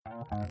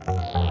Okay,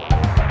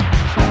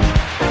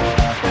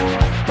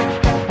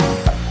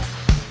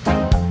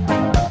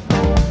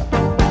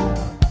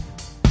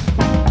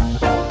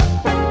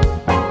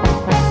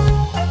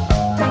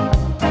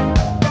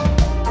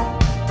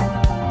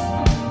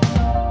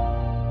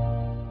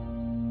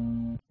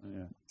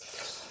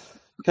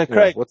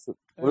 Craig. What is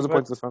the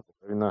point of this one?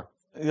 No.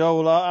 Yeah,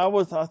 well, I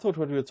thought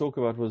what we would talk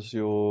about was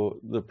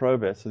the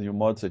Probat and your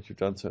mods that you've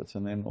done to it,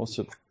 and then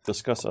also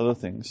discuss other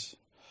things.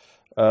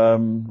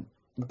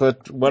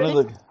 But one of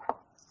the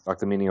like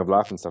the meaning of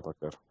life and stuff like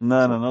that.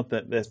 No, not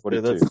that. That's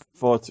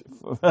far too.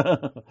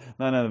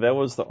 No, that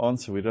was the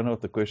answer. We don't know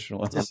what the question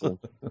was. The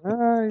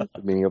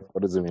meaning of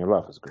what is the meaning of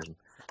life is a question.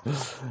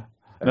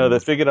 No, they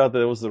figured out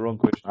that it was the wrong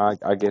question. I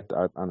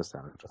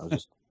understand it. I was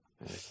just.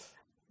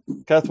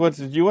 Kath, what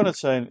did you want to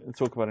say?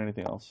 Talk about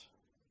anything else?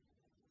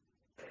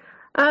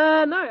 No,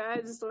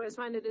 I just always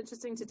find it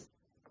interesting to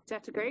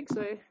chat to Craig,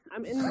 so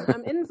I'm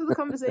in for the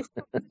conversation.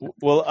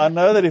 Well, I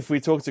know that if we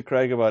talk to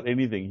Craig about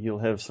anything, he'll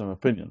have some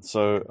opinions.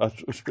 So I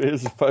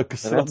should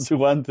focus on to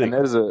one thing.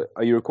 And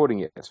are you recording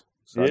yet?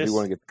 So yes. I do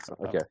want to get this.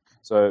 Okay.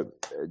 So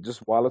just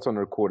while it's on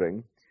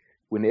recording,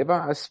 whenever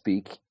I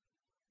speak,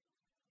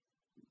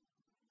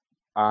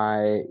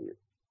 I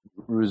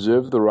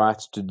reserve the right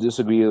to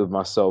disagree with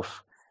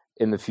myself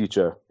in the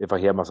future if I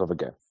hear myself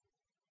again.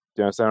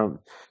 Do you understand?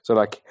 So,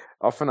 like,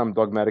 often I'm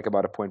dogmatic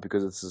about a point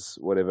because it's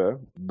just whatever,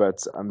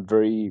 but I'm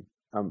very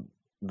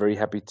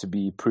happy to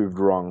be proved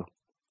wrong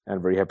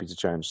and very happy to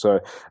change. So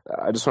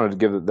I just wanted to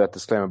give that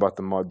disclaimer about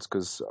the mods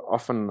because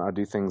often I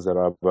do things that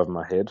are above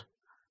my head,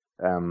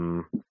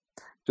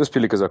 just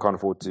purely because I can't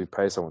afford to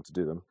pay someone to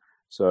do them.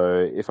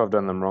 So if I've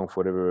done them wrong for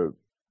whatever,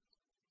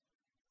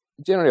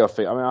 generally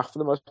for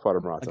the most part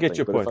I'm right. I get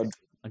your point.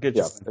 It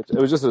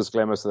was just a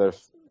disclaimer so that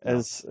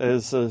as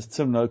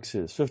Tim Noakes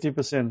says,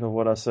 50% of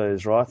what I say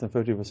is right and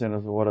 50%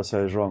 of what I say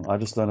is wrong. I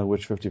just don't know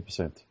which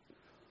 50%.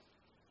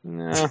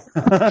 Nah,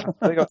 I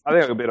think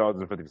I could bet odds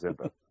than 50%.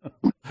 But.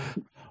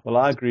 Well,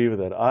 I agree with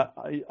that.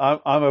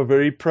 I'm a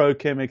very pro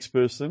Chemex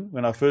person.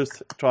 When I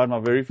first tried my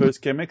very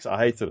first Chemex, I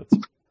hated it.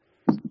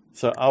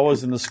 So I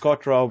was in the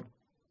Scott Rao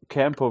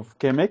camp of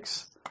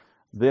Chemex.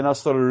 Then I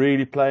started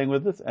really playing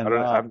with it.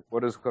 And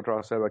what does Scott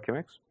Rao say about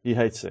Chemex? He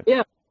hates them.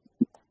 Yeah.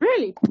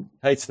 Really?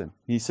 Hates them.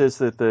 He says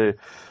that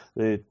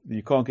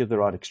you can't get the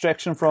right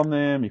extraction from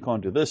them. You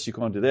can't do this. You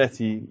can't do that.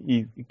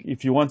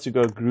 If you want to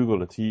go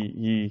Google it,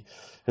 he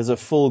has a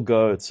full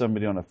go at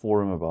somebody on a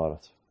forum about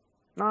it.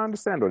 No, I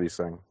understand what he's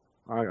saying.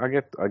 I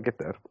get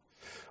that.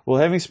 Well,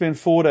 having spent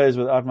 4 days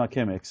without my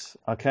Chemex,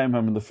 I came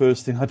home and the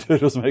first thing I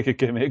did was make a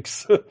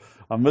Chemex.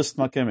 I missed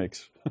my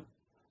Chemex.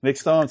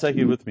 Next time, I'll take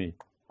it with me.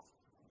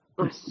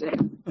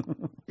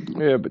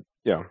 Yeah, but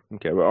yeah,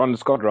 okay. But on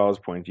Scott Rao's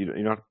point, you're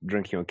not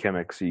drinking your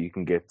Chemex so you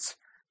can get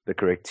the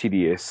correct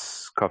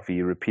TDS coffee,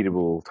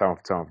 repeatable time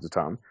after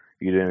time.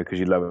 You're doing it because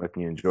you love it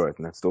and you enjoy it,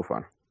 and that's still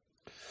fun.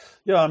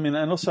 Yeah, I mean,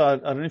 and also, I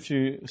don't know if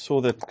you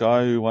saw that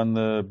guy who won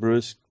the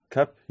Brewers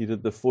Cup. He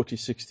did the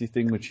 40-60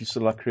 thing, which he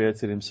sort of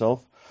created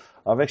himself.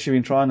 I've actually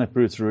been trying that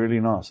brew. It's really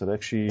nice.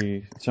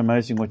 It's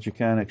amazing what you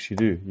can actually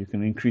do. You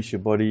can increase your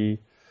body.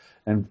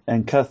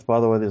 And Kath,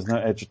 by the way, there's no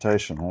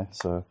agitation, eh?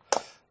 So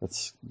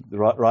it's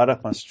right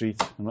up my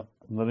street. I'm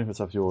not if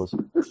it's up yours.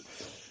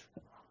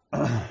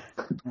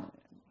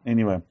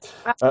 Anyway.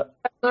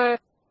 No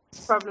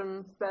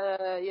problem.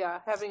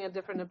 Having a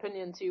different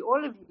opinion to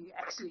all of you,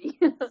 actually.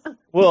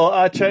 Well,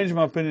 I change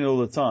my opinion all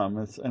the time.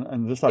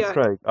 And just like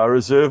Craig, I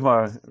reserve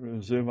my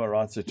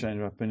rights to change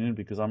my opinion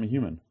because I'm a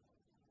human.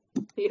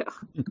 Yeah.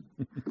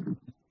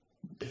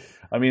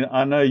 I mean,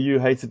 I know you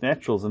hated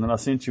naturals, and then I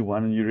sent you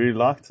one, and you really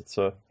liked it.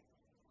 So.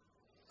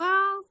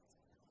 Well,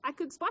 I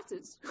could spot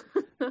it.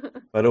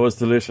 But it was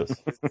delicious.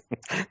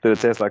 Did it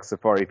taste like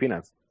safari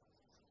peanuts?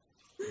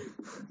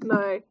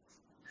 No,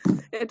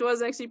 it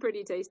was actually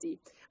pretty tasty.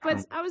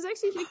 But I was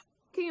actually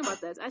thinking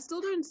about that. I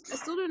still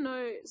don't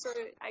know. So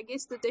I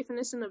guess the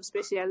definition of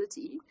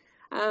speciality,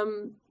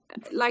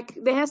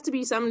 there has to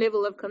be some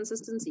level of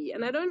consistency,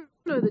 and I don't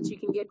know that you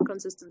can get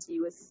consistency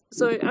with.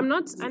 So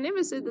I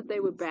never said that they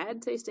were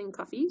bad tasting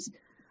coffees.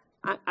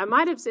 I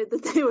might have said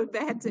that they were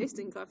bad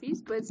tasting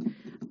coffees, but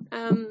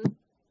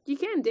you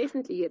can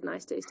definitely get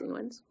nice tasting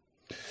ones.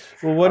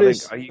 Well,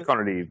 you can't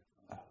really.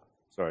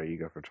 Sorry, you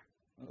go for it.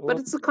 But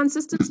it's the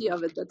consistency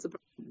of it that's a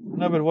problem.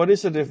 No, but what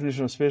is the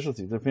definition of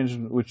specialty? It depends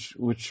on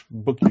which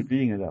book you're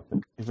reading it up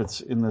in. If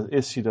it's in the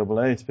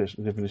SCAA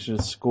special definition,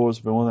 it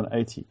scores more than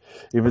 80.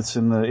 If it's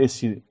in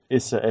the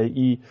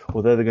SAE,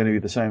 although they're going to be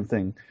the same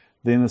thing,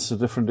 then it's a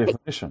different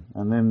definition.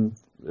 And then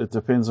it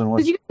depends on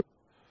what...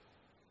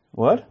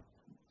 What?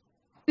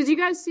 Did you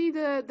guys see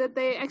that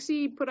they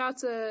actually put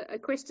out a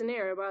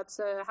questionnaire about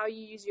how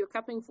you use your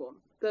cupping form?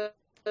 The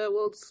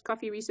World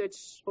Coffee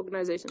Research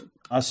Organization.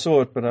 I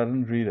saw it, but I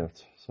didn't read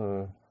it.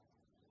 So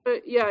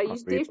you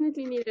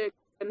definitely need to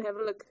go and have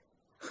a look.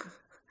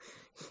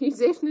 You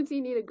definitely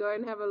need to go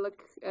and have a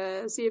look,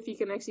 see if you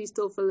can actually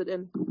still fill it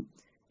in.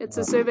 It's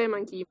a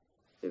SurveyMonkey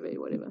survey,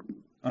 whatever.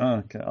 Oh,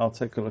 okay, I'll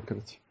take a look at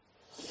it.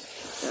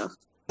 Yeah.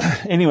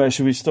 Anyway,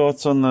 should we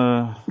start on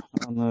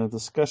the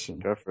discussion?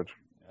 Go for it.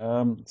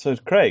 So,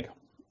 Craig,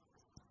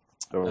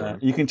 Oh,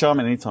 you can chime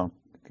in anytime.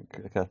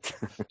 Okay.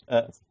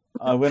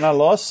 When I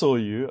last saw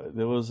you,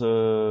 there was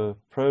a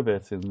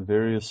Probat in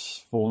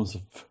various forms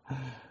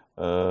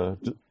of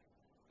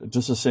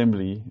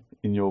disassembly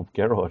in your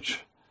garage.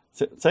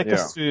 Take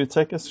us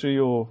through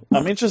your.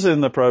 I'm interested in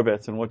the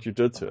Probat and what you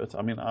did to it.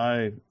 I mean,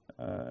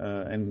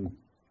 and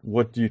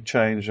what you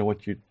changed and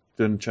what you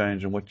didn't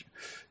change, and what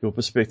your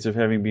perspective,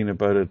 having been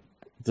about to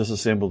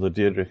disassemble the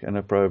Diedrich and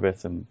a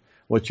Probat, and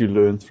what you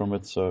learned from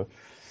it. So,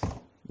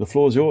 the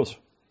floor is yours.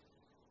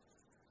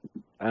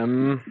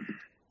 Okay,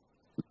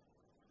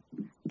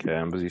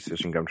 I'm busy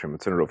searching Gumtree. I'm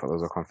turn it off,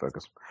 otherwise I can't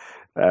focus.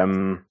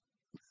 I'm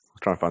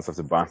trying to find stuff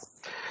to buy.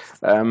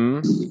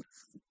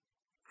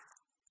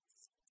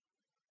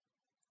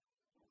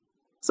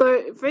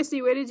 So,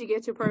 firstly, where did you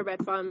get your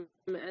Probat from,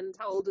 and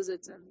how old is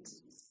it, and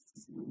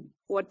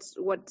what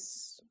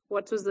was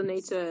the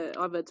nature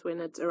of it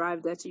when it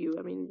arrived at you?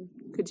 I mean,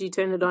 could you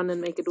turn it on and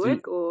make it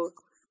work, or?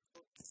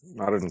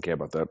 I didn't care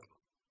about that.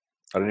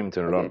 I didn't even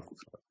turn it on.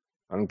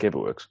 I don't care if it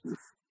works.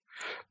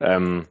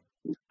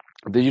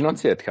 Did you not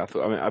see it, Kath?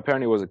 I mean,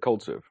 apparently it was a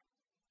cold serve.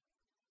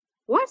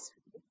 What?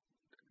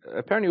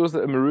 Apparently it was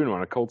a maroon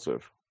one, a cold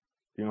serve.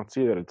 Did you not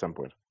see that at some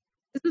point?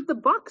 Is it the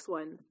box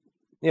one?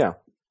 Yeah.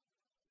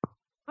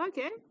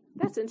 Okay,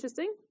 that's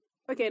interesting.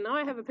 Okay, now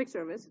I have a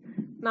picture of it.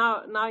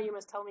 Now you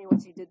must tell me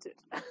what you did to it.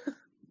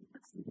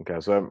 Okay,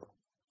 so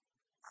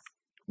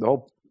the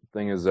whole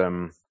thing is,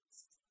 I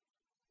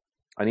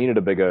needed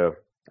a bigger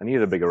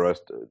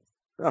roast.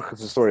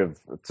 It's a story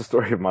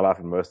of my life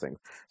and most things.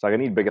 So I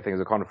need bigger things.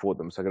 I can't afford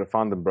them. So I got to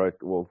find them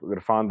broke. Well, I got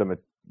to find them at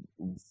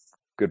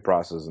good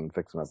prices and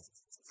fix them up.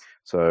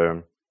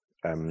 So,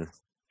 so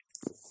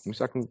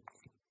I can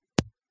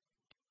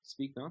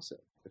speak now. So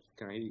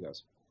can I hear you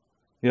guys?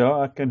 Yeah,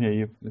 I can hear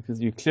you because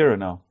you're clearer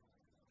now.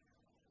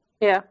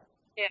 Yeah.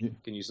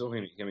 Can you still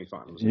hear me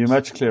fine? You're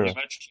much clearer.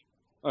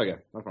 Okay,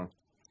 no problem.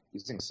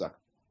 These things suck.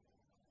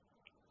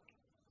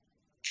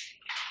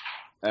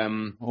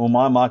 Well,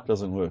 my mic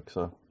doesn't work,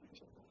 so.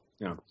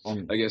 Yeah.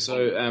 Okay,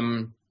 so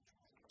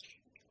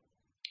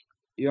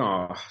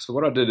so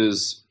what I did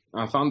is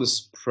I found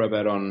this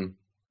Probat on.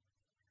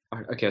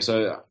 Okay,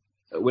 so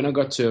when I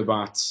got to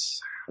about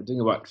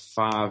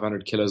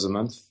 500 kilos a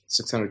month,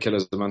 600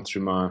 kilos a month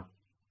through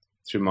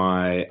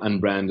my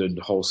unbranded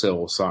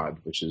wholesale side,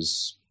 which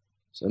is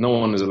so no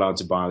one is allowed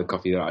to buy the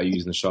coffee that I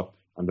use in the shop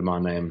under my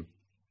name,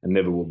 and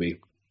never will be.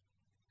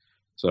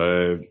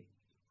 So,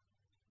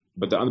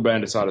 but the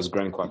unbranded side has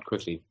grown quite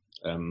quickly.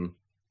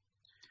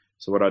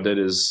 So what I did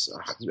is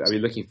I've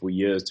been looking for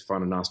years to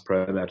find a nice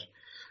Probat.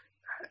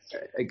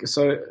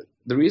 So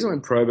the reason why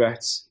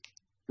Probat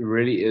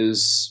really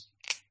is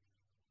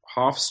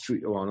half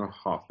street, well not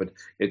half, but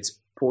it's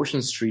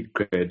portion street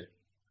cred,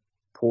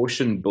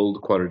 portion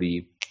build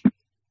quality,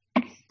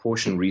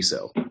 portion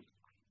resale.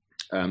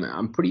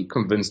 I'm pretty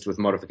convinced with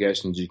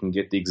modifications you can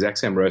get the exact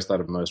same roast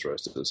out of most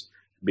roasters,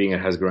 being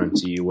it has grown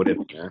to you,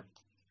 whatever. You know?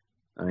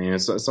 I mean,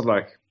 it's not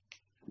like.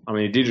 I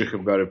mean, Diedrich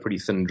have got a pretty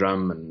thin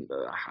drum, and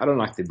I don't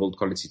like their build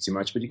quality too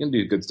much, but you can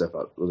do good stuff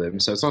out with them.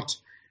 So it's not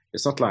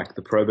like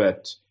the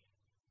Probat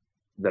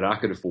that I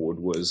could afford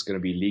was going to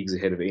be leagues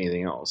ahead of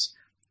anything else.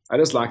 I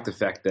just like the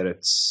fact that it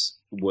is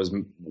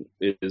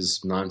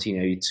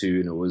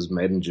 1982 and it was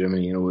made in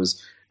Germany and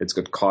it's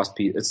got cast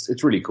piece.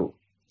 It's really cool.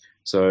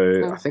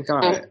 So I think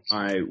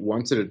I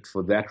wanted it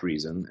for that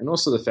reason, and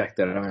also the fact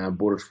that I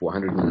bought it for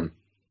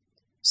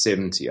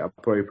 170. I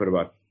probably put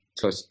about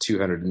close to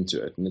 200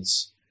 into it, and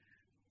it's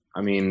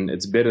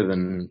better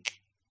than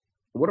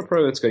what a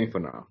Pro that's going for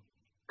now.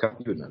 You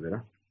would know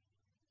better.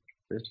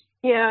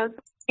 Yeah,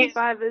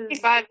 5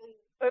 is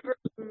over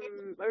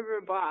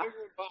a bar.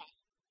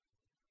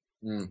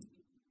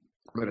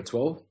 About a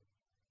 12?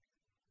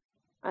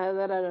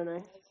 That I don't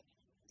know.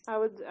 I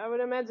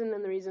would imagine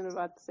in the region of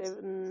about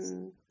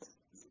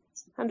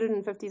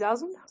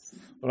 750,000.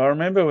 Well, I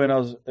remember when I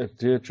was at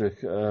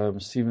Diedrich,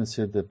 Stephen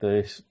said that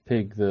they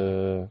peg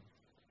the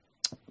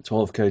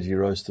 12 kg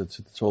roaster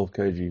to the 12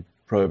 kg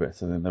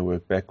Probat, and then they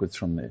work backwards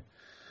from there.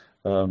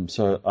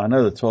 So I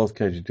know the 12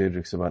 kg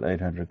Diedrich's about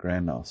 800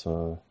 grand now.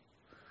 So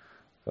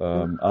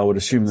I would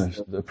assume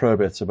that the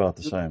Probat's about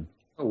the same.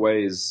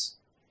 Ways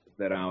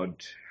that I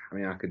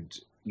could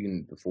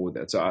even afford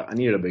that. So I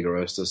needed a bigger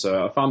roaster.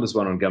 So I found this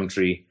one on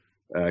Gumtree,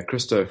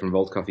 Christo from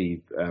Volt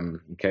Coffee in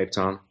Cape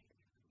Town,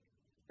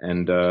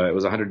 and it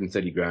was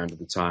 130 grand at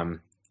the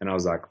time. And I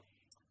was like,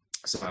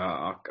 so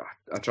I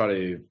try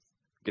to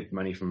get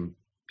money from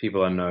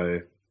people I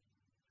know.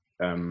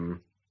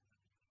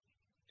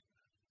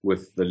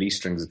 With the lease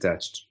strings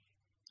attached,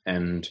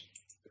 and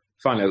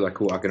finally I was like,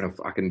 cool, I can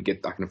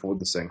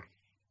afford this thing,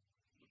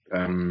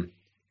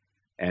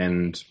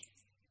 and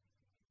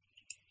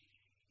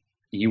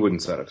he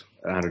wouldn't sell it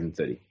at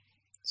 130.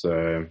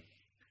 So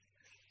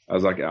I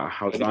was like, I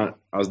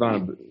was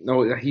down.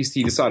 No, he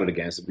decided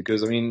against it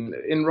because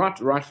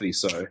rightfully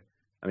so.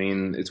 I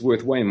mean, it's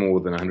worth way more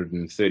than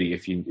 130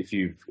 if you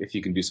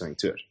can do something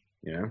to it.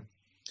 You know,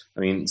 I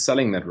mean,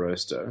 selling that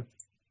roaster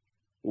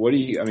what do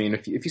you? I mean,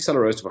 if you sell a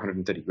roaster for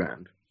 130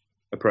 grand,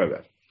 a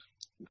Probat,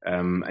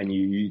 and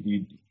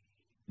you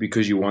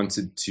because you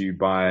wanted to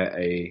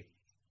buy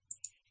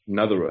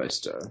another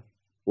roaster,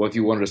 well, if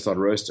you wanted to start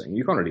roasting,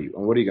 you can't really.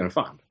 What are you going to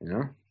find? You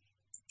know.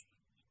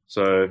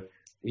 So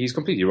he's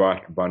completely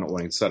right by not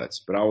wanting to sell it,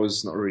 but I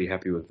was not really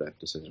happy with that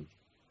decision.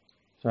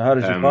 So how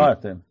did you buy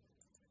it then?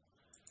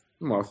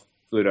 Well, I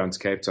flew down to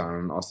Cape Town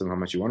and asked him how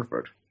much he wanted for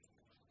it.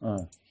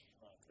 Oh.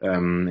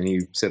 And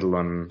he settled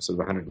on sort of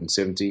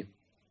 170.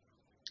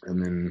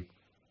 And then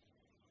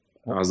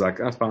I was like,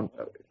 that's fine.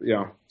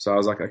 Yeah. So I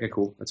was like, okay,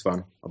 cool. That's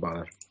fine. I'll buy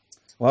that.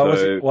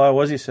 Why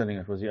was he selling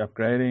it? Was he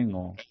upgrading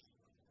or?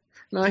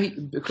 No,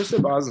 because he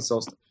buys and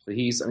sells stuff.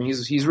 He's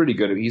really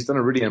good. He's done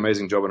a really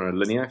amazing job on a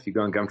linear. If you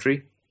go on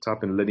Gumtree,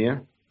 type in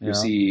linear, you'll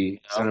see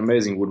it's an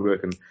amazing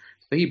woodwork. And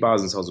so he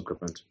buys and sells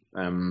equipment.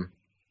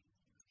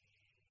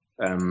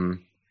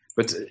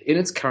 But in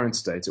its current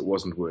state, it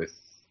wasn't worth.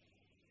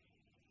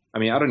 I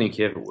mean, I don't even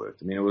care if it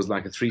worked. I mean, it was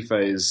like a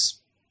 3-phase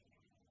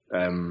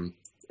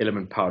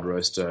element powered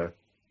roaster.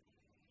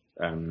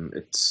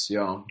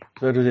 So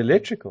it was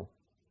electrical.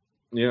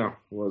 Yeah,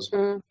 it was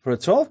For a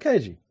 12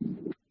 kg.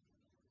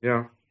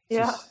 Yeah.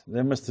 Yeah.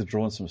 They must have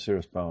drawn some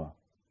serious power.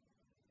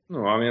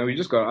 No, I mean, we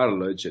just got out of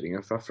load shedding.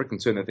 If I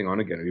freaking turn that thing on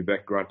again, we'd be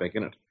right back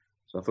in it.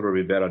 So I thought it would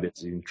be a bad idea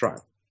to even try.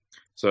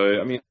 So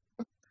I mean,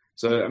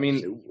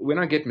 when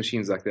I get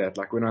machines like that,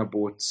 like when I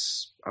bought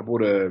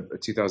a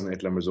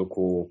 2008 Lam Resort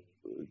Core,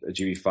 a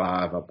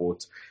GB5, I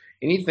bought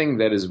anything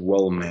that is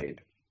well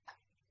made.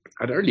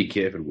 I don't really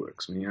care if it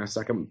works. I mean, it's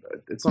like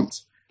it's not.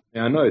 I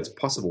mean, I know it's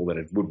possible that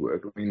it would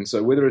work. I mean,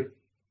 so whether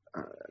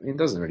it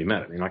doesn't really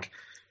matter. I mean, like,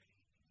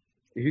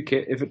 who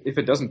cares if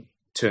it doesn't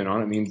turn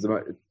on? It means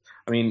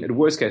in the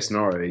worst case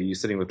scenario, you're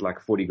sitting with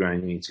like 40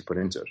 grand you need to put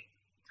into it.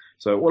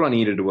 So all I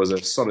needed was a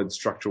solid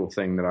structural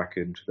thing that I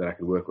could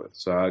work with.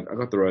 So I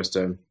got the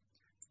roaster.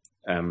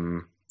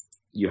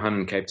 Johan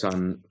in Cape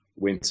Town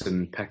went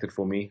and packed it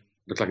for me.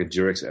 Looked like a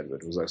Durex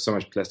advert. It was like so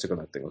much plastic on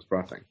that thing. It was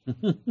frightening.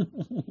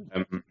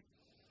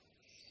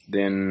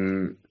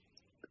 Then,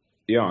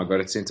 I got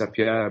it sent up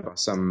here by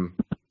some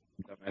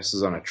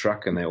dumbasses on a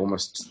truck, and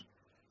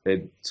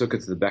they took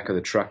it to the back of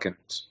the truck, and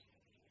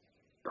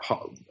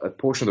a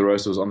portion of the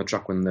roaster was on the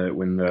truck when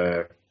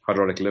the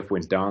hydraulic lift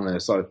went down, and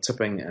it started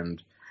tipping,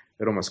 and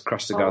it almost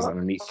crushed the guys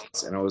underneath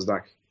it. And I was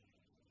like,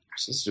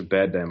 this is such a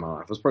bad day in my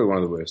life. It was probably one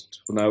of the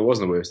worst. Well, no, it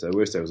wasn't the worst day. The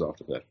worst day was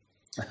after that.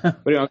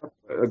 But I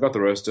got the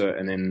roaster,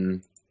 and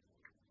then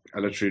I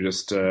literally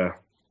just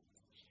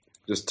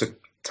took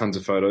tons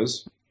of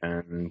photos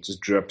and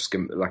just drew up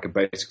like a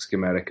basic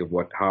schematic of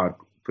how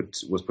it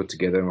was put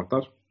together and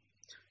whatnot.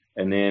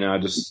 And then I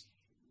just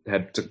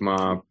took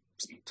my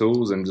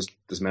tools and just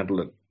dismantled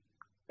it.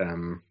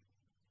 And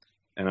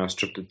I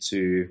stripped it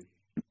to,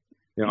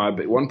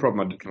 one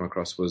problem I did come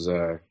across was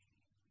the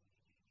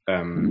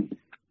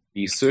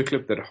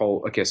circlip that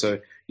hold. Okay, so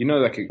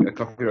like a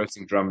coffee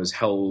roasting drum is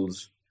held,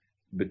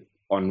 but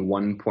on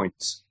one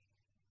point.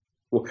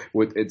 Well,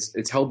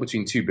 it's held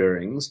between two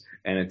bearings,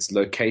 and it's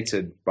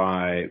located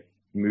by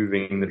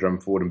moving the drum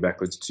forward and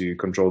backwards to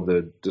control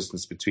the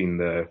distance between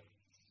the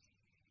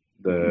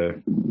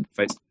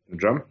face and the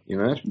drum. You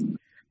know that?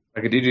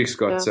 Like a DJ's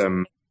got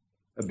a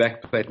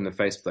back plate and a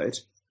face plate,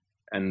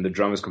 and the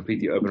drum is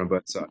completely open on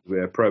both sides.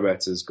 Where a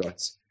Probat has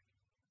got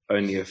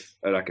only a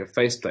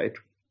face plate,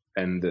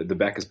 and the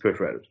back is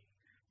perforated.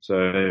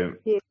 So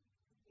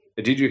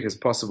a DJ is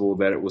possible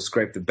that it will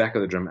scrape the back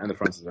of the drum and the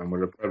front of the drum,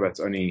 where a Probat's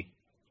only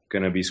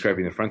going to be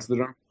scraping the front of the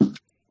drum.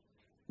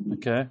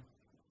 Okay.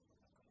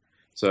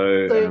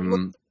 So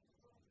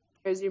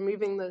as you're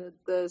moving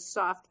the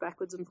shaft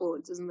backwards and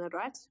forwards, isn't that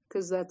right?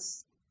 Because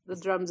that's the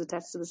drum's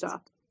attached to the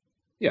shaft.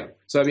 Yeah.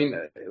 So I mean,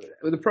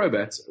 with the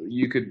Probat,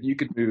 you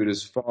could move it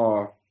as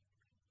far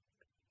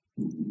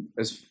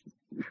as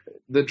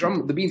the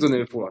beans will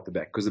never fall out the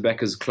back because the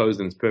back is closed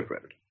and it's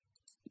perforated.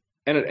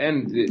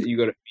 And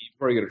you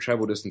probably got a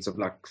travel distance of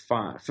like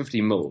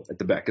 50 mil at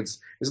the back.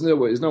 There's no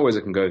ways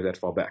it can go that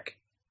far back.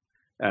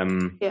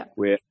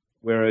 Where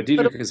a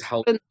DJ is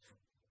held.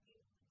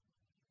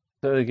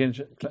 So again,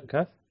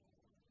 Kath?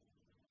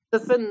 The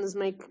fins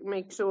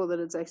make sure that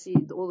it's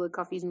actually all the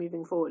coffee's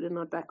moving forward and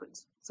not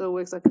backwards. So it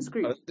works like a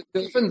screw.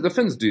 The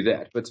fins do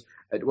that, but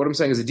what I'm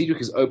saying is the DJ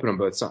is open on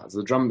both sides.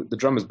 The drum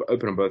is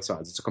open on both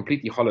sides. It's a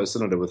completely hollow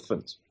cylinder with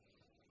fins.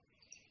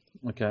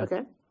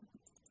 Okay.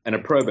 And a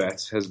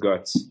Probat has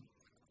got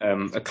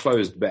a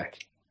closed back.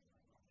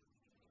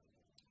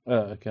 Oh,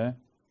 okay.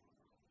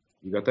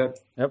 You got that?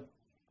 Yep.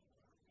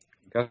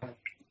 Okay.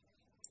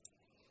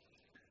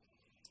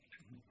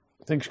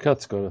 I think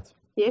Kat's got it.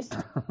 Yes.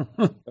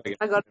 Okay.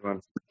 I got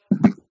it.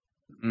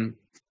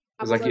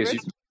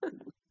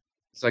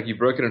 It's like you've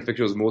broken and fixed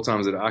yours more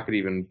times than I could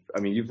even. I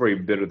mean, you're probably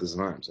better at this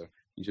than I am, so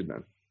you should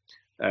know.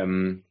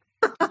 Anyway,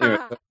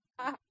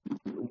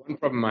 one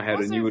problem I had,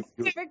 also and you would.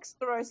 Fixed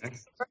the roast.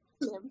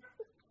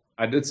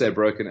 I did say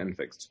broken and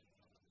fixed.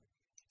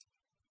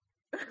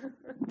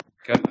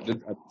 Okay, I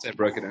did say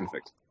broken and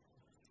fixed.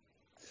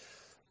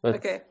 But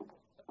okay,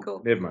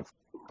 cool. Never mind.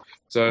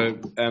 So,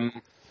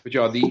 But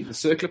yeah, the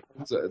circlip,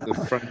 the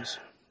front,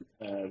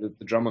 the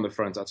drum on the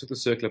front, I took the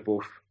circlip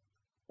off,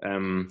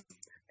 and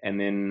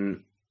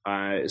then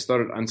I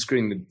started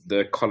unscrewing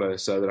the collar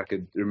so that I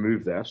could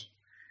remove that.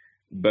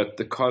 But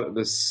the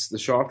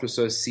shaft was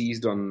so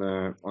seized on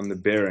the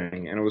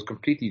bearing, and it was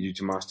completely due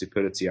to my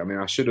stupidity. I mean,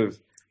 I should have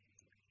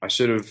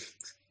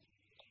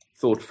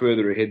thought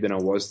further ahead than I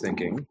was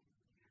thinking.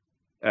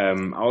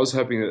 I was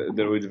hoping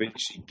that it would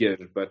eventually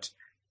give, but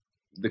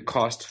the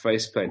cast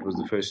faceplate was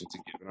the first one to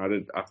give,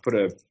 and I put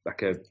a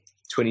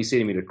 20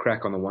 centimeter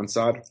crack on the one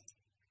side,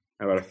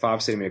 and about a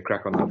 5 centimeter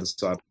crack on the other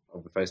side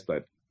of the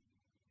faceplate.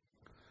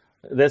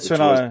 That's when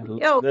I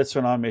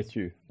met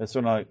you. That's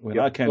when I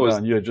came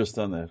down. You had just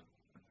done that.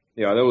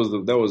 Yeah, that was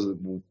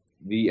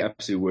the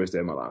absolute worst day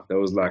of my life. That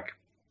was like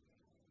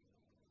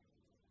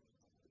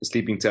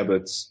sleeping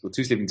tablets, or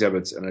 2 sleeping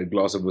tablets, and a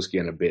glass of whiskey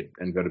and a bed,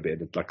 and go to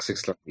bed at like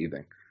 6 o'clock in the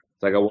evening.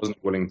 It's like I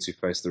wasn't willing to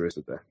face the rest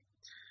of that.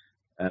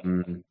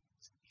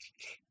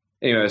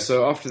 Anyway,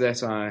 so after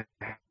that,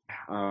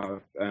 I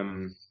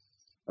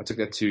took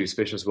that to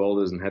specialist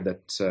welders and had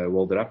that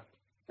welded up.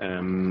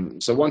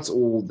 So once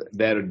all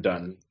that had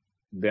done,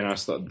 then I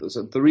started.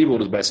 So the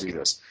rebuild is basically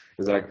this: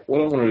 is like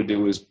all I wanted to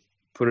do was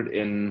put it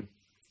in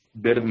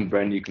better than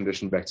brand new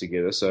condition back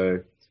together.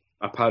 So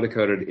I powder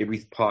coated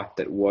every part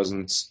that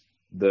wasn't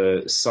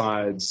the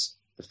sides,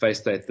 the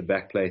faceplate, the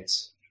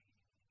backplate,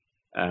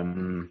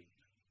 and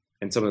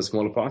some of the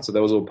smaller parts. So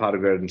that was all powder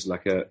coated into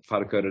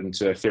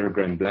a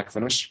ferrogrone black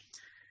finish.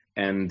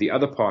 And the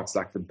other parts,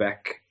 like the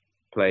back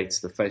plate,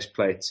 the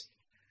faceplate,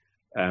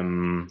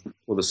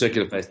 or the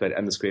circular faceplate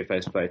and the square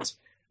faceplate,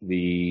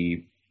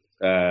 the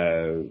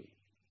door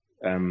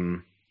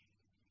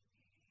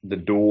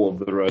of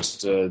the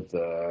roaster,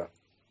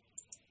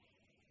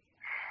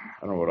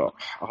 I don't know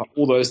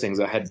all those things.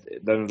 I had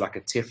done like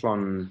a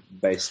Teflon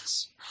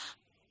based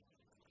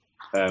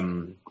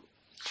food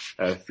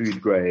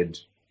grade,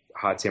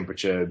 high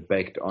temperature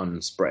baked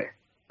on spray.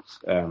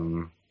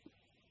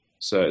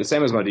 So the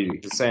same as my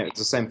DD. It's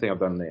the same thing I've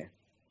done there.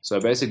 So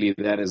basically,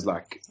 that is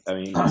like, I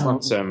mean,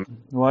 it's not.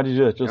 Why did you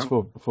do it? Just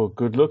for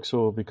good looks,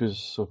 or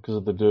because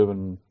of the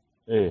Durban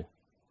air?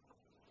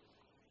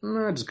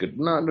 No, just good.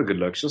 No, not good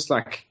looks. Just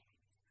like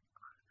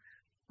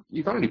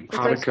you can't really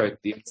powder coat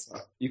the inside.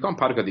 You can't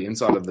powder coat the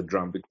inside of the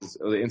drum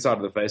or the inside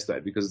of the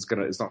faceplate because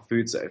it's not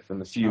food safe and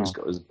the fumes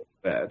goes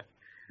bad.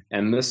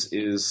 And this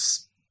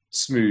is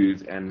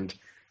smooth and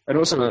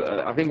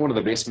also I think one of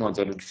the best mods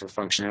I did for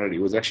functionality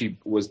was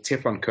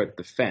Teflon coat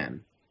the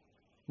fan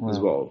as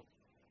well,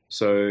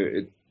 so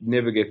it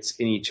never gets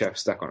any chaff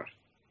stuck on it.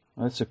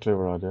 That's a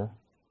clever idea.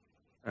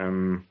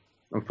 I'm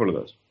full of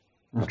those.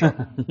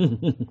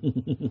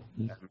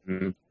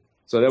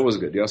 So that was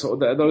good. Yeah, so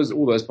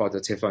all those parts are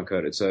Teflon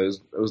coated, so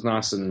it was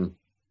nice, and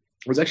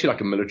it was actually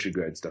like a military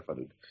grade stuff I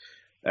did.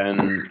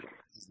 And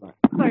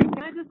sorry,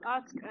 can I just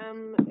ask?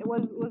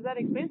 Was that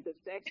expensive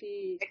to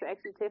actually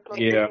Teflon?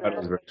 Yeah, it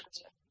was very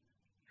expensive.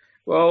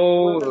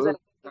 Well,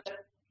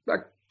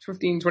 like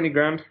 15, 20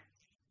 grand.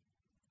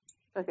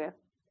 Okay.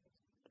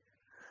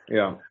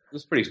 Yeah, it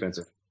was pretty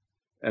expensive,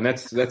 and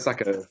that's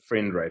like a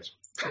friend rate,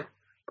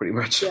 pretty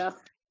much. Yeah.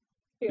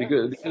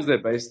 Because they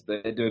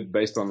do it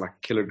based on like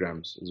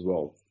kilograms as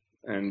well,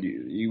 and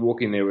you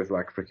walk in there with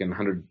like freaking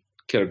 100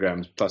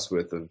 kilograms plus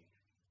worth of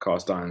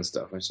cast iron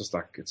stuff. It's just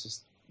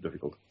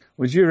difficult.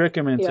 Would you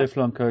recommend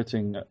Teflon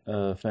coating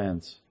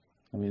fans?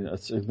 I mean,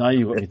 now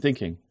you've got me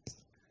thinking.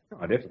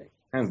 Oh, definitely,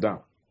 hands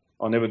down.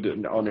 I'll never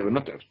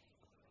not do it.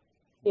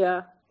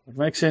 Yeah. It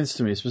makes sense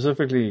to me,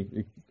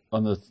 specifically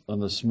on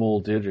the small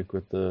Diedrich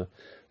with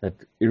that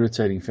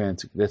irritating fan.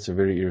 That's a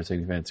very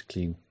irritating fan to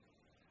clean.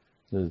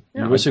 You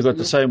also got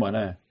the same one,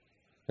 eh?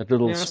 That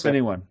little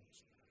spinning one.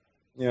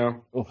 Yeah.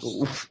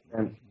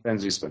 And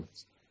fans do spin.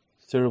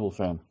 Terrible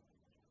fan.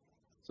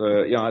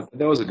 So yeah,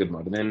 that was a good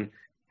mod. And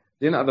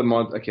then other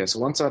mod. Okay, so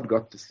once I'd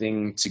got the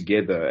thing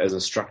together as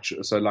a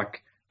structure, so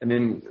like, and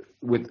then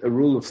with a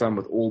rule of thumb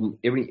with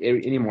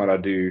any mod I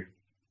do,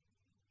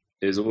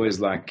 is always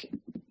like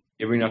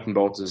every nut and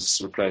bolt is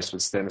replaced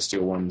with stainless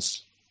steel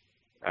ones.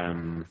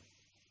 I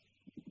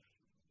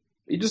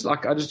just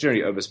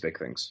generally overspec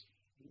things,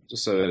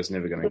 just so that it's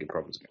never going to get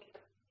problems again.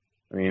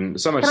 I mean,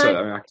 so much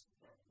so.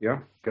 Yeah,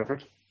 go for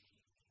it.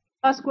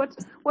 Ask what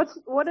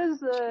is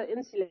the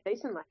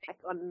insulation like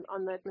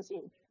on that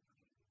machine?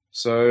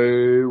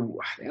 So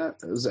it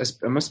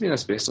must have been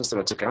asbestos that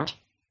I took out,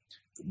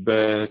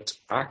 but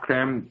I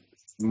crammed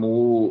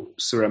more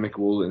ceramic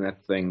wool in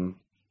that thing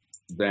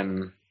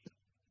than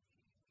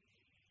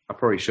I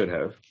probably should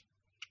have.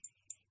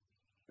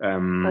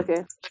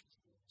 Okay.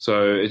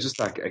 So it's just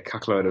like a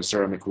cuckload of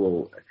ceramic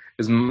wool,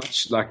 as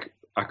much like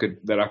I could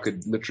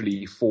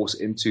literally force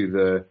into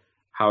the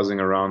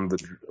housing around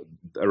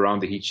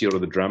the heat shield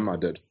of the drum. I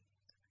did.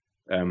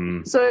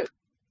 So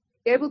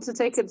you're able to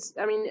take it.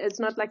 I mean, it's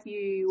not like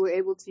you were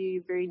able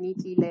to very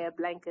neatly lay a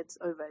blanket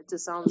over. It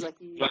just sounds like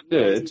you. I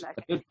did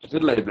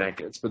lay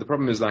blankets, but the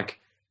problem is like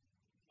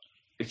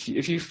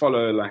if you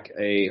follow like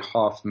a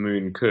half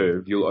moon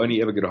curve, you'll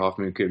only ever get a half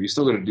moon curve. You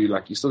still got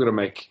to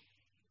make.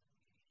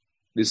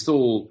 There's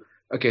still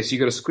okay, so you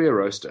got a square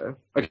roaster.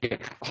 Okay,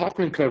 a half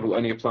moon curve will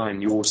only apply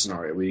in your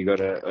scenario where you got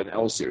an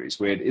L series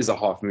where it is a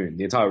half moon.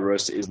 The entire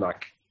roaster is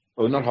like,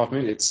 well, not half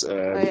moon. It's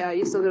Oh yeah,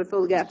 you still got to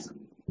fill the gaps.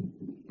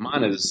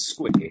 mine is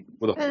square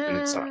with a half moon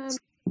inside.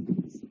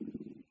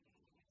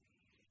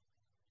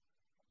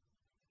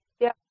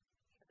 Yeah,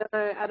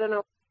 I don't know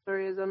what the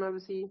story is on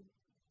overseas.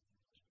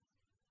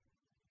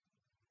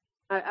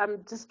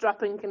 I'm just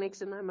dropping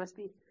connection. I must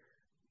be.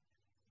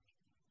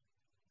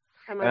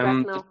 Am I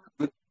back now?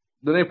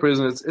 The name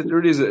prison, it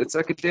really is. It's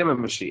like a demo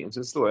machine. So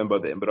it's still owned by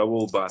them, but I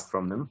will buy it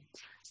from them.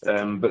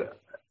 But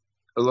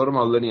a lot of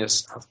my linear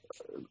stuff,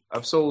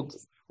 I've sold.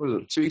 What is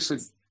it? 2 weeks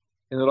ago,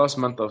 in the last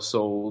month, I've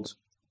sold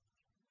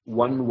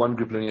one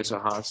group linear to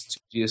house,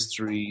 2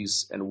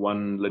 GS3s, and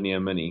 1 linear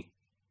mini.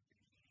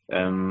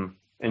 And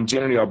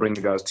generally, I'll bring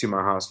the guys to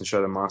my house and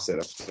show them my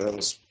setup. So that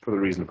was for the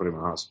reason to put it in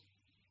my house.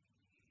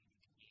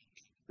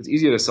 It's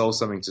easier to sell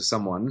something to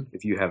someone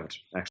if you have it.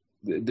 Actually,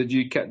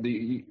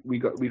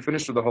 we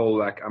finished with the whole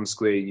like I'm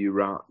square, you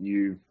round,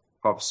 you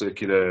half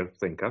circular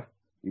thing, huh?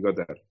 You got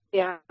that?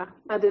 Yeah,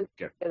 I did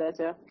get that.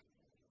 Yeah.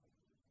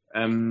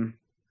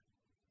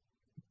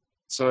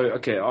 So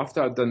okay,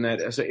 after I've done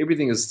that, so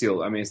everything is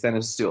steel. I mean,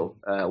 stainless steel.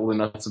 All the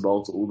nuts and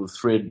bolts, all the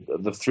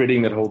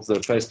threading that holds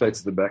the face plate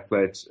to the back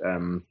plate,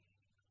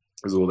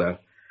 is all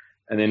that.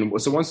 And then,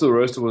 so once the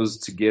roaster was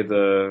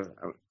together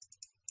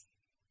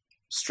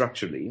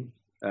structurally,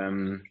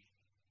 I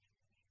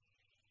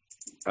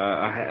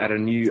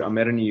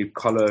made a new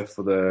collar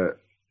for the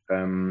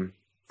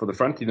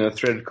front. You know, the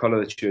threaded collar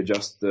that you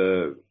adjust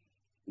where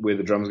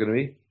the drum's going to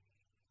be.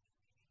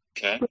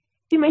 Okay.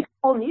 You make a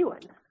whole new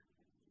one.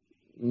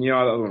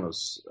 Yeah, the other one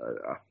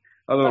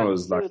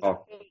was like,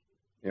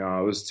 yeah,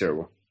 it was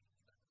terrible.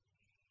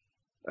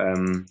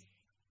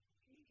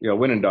 Yeah,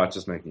 when in doubt,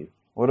 just make new.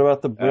 What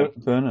about the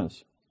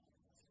burners?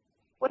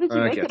 What did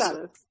you make it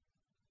out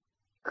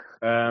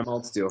of?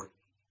 Old steel.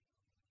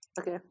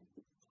 Okay.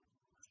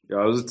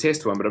 Yeah, it was a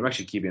test one, but I'm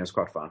actually keeping it. It's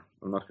quite fun.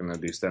 I'm not going to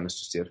do stainless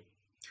just yet.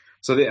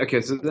 So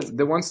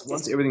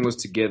once everything was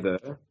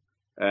together,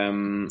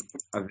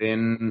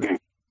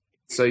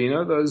 so you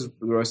know those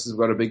roasters have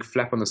got a big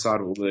flap on the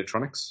side of all the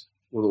electronics,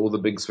 all the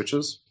big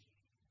switches.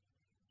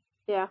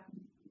 Yeah.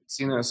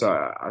 So, you know, so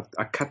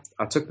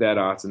I took that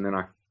out and then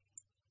I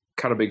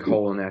cut a big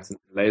hole in that and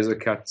laser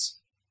cut,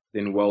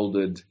 then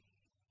welded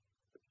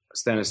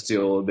stainless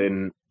steel,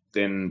 then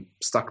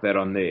stuck that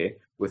on there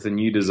with a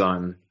new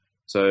design.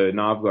 So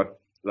now I've got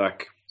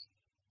like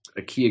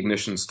a key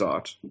ignition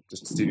start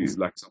just to do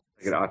like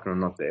take it out when I'm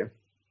not there.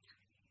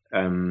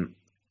 And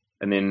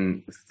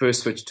then the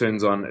first switch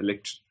turns on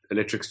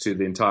electrics to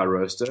the entire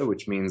roaster,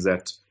 which means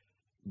that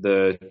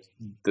the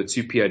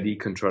 2 PID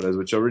controllers,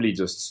 which are really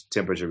just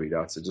temperature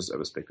readouts, are just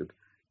overspected.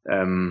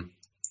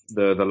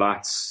 The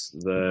lights,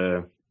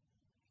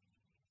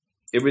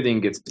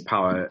 everything gets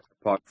power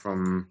apart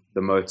from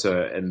the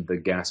motor and the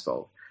gas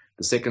valve.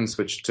 The second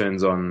switch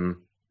turns on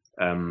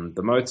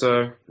the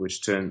motor,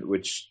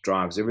 which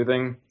drives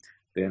everything.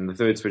 Then the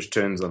third switch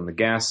turns on the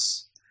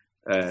gas,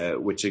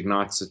 which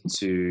ignites it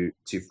to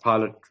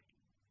pilot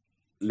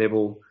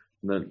level.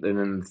 And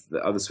then the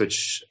other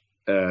switch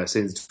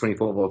sends a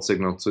 24-volt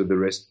signal to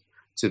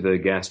the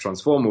gas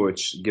transformer,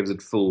 which gives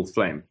it full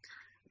flame.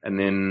 And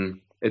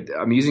then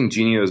I'm using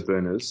Genio's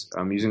burners.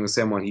 I'm using the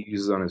same one he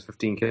uses on his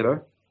 15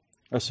 kilo.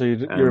 Oh, so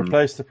you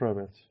replaced the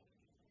Probat?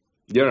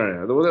 Yeah,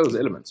 no. Well, that was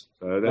Elements.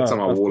 So that's on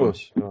my wall. Of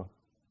course. Yeah.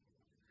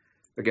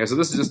 Okay, so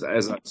this is just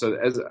as I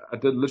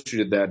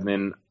literally did that, and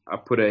then I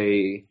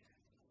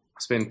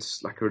spent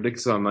like a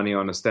ridiculous amount of money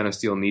on a stainless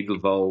steel needle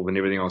valve and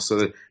everything else.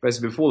 So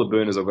basically, before the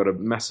burners, I've got a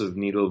massive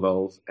needle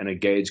valve and a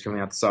gauge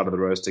coming out the side of the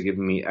roaster,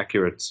 giving me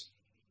accurate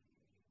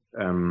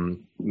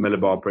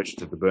millibar pressure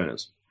to the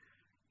burners.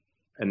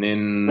 And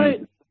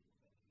then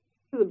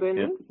the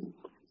burners,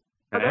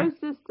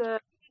 yeah.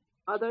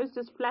 are those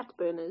just flat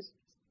burners?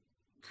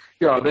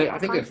 Yeah, I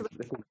think they're flat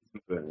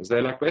burners.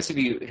 They're like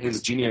basically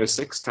his Genio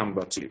 6 times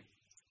by 2.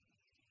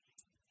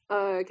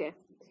 Oh, okay.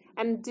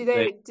 And do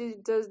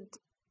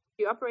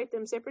you operate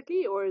them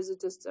separately, or is it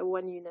just a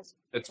one unit?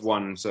 It's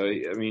one. So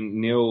I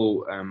mean,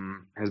 Neil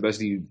has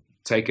basically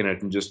taken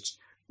it and just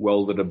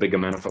welded a bigger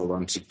manifold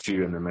onto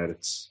 2, and then made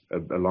it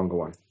a longer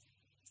one.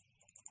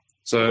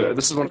 So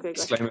this is one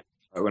disclaimer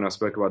when I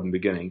spoke about in the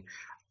beginning.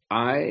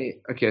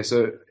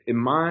 So in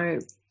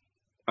my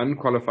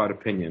unqualified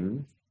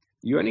opinion,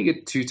 you only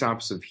get 2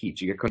 types of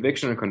heat. You get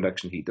convection and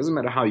conduction heat. Doesn't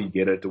matter how you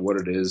get it or what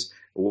it is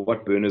or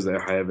what burners they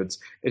have. It's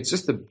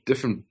just a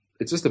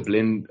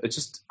blend. It's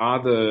just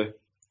either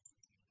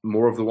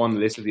more of the one,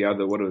 less of the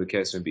other, whatever the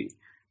case may be.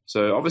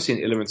 So obviously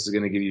an Elements is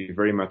going to give you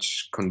very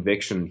much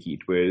convection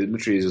heat, where it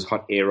literally is just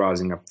hot air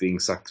rising up being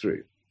sucked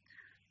through,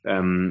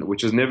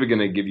 which is never going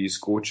to give you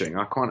scorching.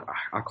 I can't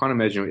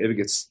imagine you ever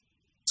get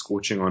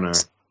scorching on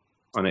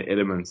an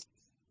Element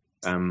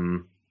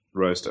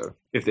roaster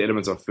if the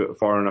Elements are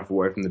far enough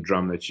away from the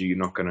drum that you're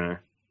not going to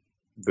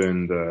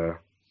burn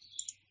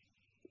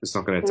it's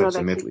not going to touch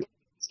the metal.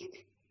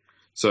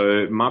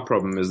 So my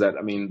problem is that,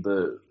 I mean,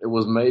 it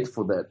was made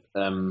for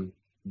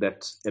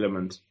that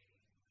Element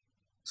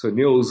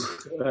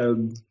Neil's,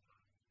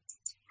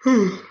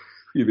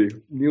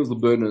 Neil's the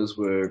burners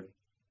were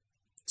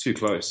too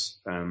close,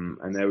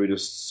 and they were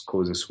just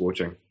causing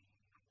scorching.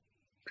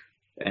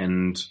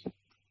 And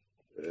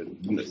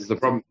the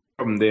problem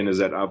then is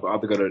that I've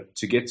either got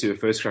to get to a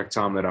first crack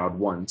time that I'd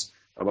want,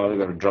 I've either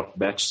got to drop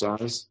batch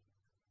size,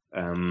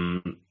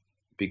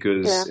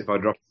 because if I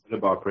drop the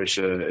bar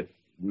pressure, it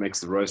makes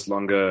the roast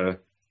longer.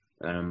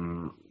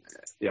 So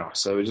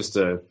just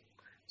so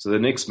the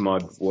next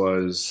mod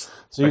was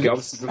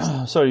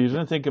sorry, you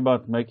didn't think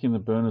about making the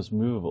burners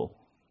movable?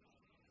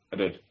 I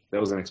did. That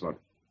was the next mod.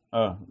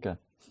 Oh, okay.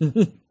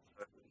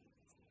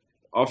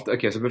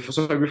 So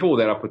before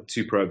that, I put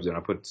 2 probes in. I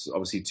put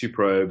obviously 2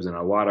 probes, and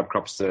I wired up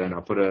Cropster, and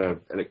I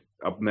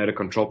made a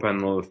control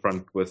panel in the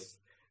front with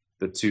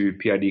the 2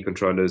 PID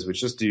controllers,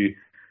 which just do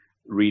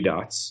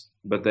readouts,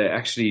 but they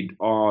actually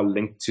are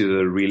linked to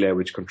the relay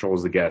which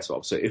controls the gas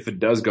valve. So if it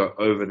does go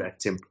over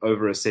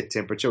over a set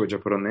temperature, which I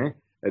put on there,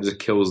 it just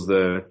kills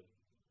the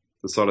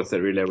solid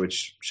state relay,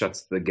 which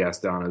shuts the gas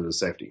down as a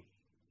safety.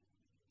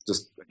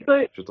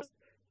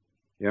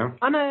 Yeah.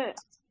 On our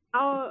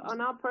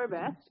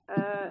Probat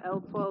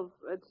L12,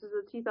 it's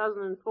a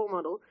 2004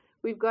 model.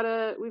 We've got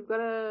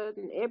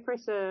an air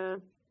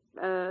pressure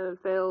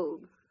fail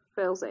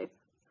safe.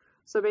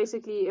 So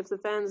basically, if the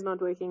fan's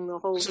not working, the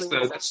whole thing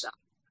shuts down.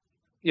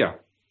 Yeah.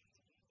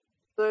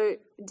 So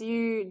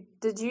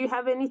did you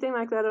have anything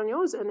like that on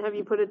yours, and have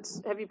you put it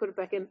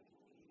back in?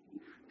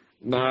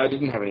 No, I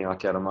didn't have any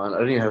like that on mine. I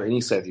didn't have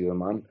any safety on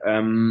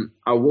mine.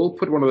 I will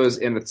put one of those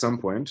in at some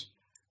point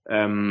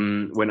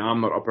when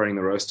I'm not operating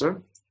the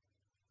roaster.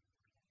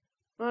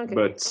 Okay.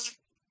 But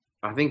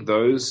I think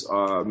those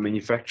are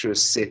manufacturer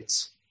set.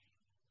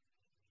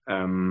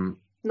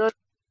 Not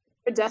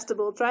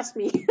adjustable, trust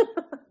me.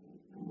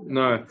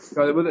 No,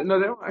 they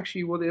will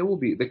actually. Well, there will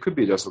be. There could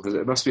be adjustable because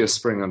it must be a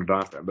spring on a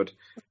diaphragm. But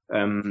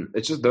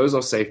it's just those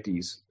are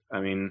safeties.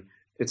 I mean,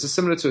 it's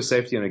similar to a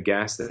safety on a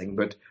gas thing,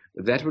 but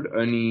that would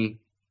only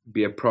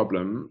be a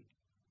problem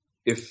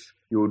if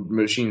your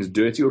machine's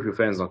dirty or if your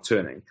fan's not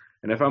turning.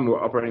 And if I'm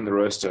operating the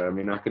roaster, I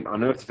mean, I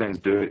know if the fan's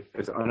dirty,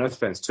 I know if the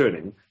fan's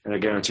turning, and I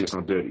guarantee it's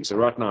not dirty. So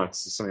right now,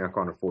 it's something I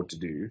can't afford to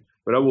do,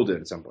 but I will do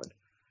it at some point.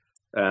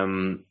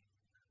 So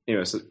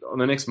on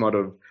the next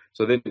model,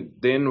 so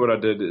then what I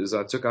did is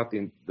I took out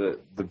I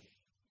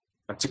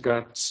took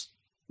out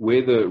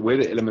where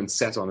the element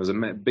sat on. There's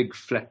a big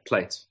flat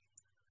plate.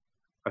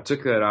 I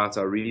took that out,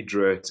 I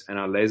redrew it, and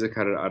I laser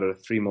cut it out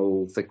of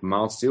 3mm thick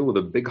mild steel with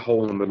a big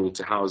hole in the middle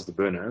to house the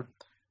burner.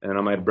 And then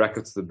I made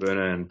brackets to the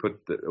burner and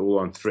put it all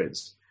on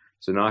threads.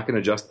 So now I can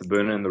adjust the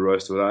burner and the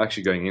roaster without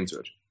actually going into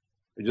it.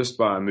 Just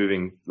by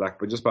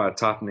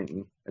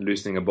tightening and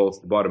loosening a bolt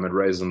at the bottom, it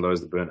raises and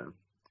lowers the burner.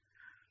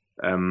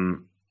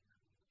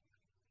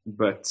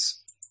 But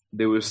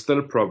there was still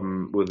a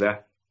problem with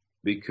that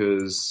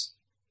because,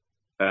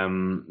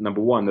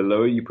 number one, the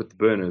lower you put the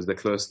burners, the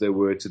closer they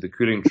were to the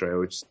cooling tray,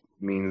 which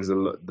means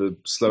the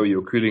slower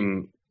your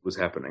cooling was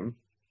happening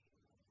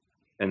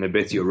and the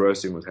better your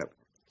roasting was happening.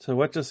 So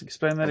what? Just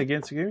explain that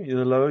again to you.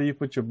 The lower you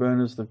put your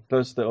burners, the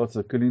closer they are to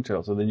the cooling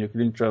trail. So then your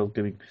cooling trail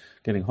is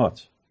getting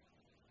hot.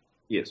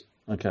 Yes.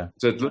 Okay.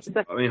 So it looks,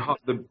 I mean,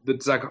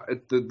 it's like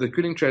the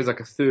cooling tray is like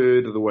a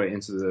third of the way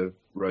into the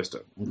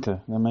roaster. Okay,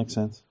 that makes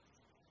sense.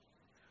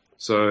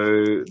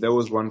 So that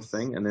was one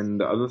thing, and then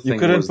the other thing you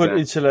couldn't was put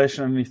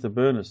insulation underneath the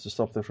burners to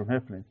stop that from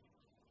happening.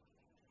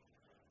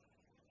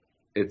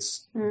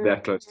 It's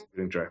that close to the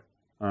cooling tray.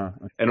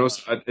 Okay. And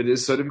also, it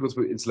is so difficult to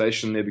put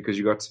insulation there because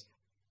you got.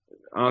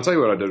 I'll tell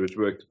you what I did, which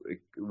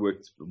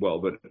worked well.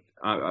 But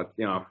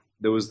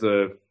there was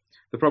the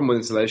problem with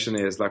insulation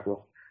is like,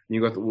 well, you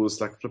got all this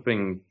like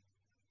flipping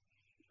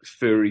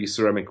furry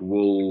ceramic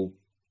wool,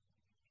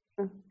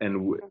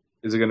 and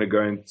is it going to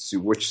go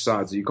into which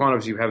side? So you can't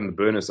obviously have it in the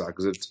burner side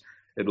because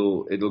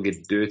it'll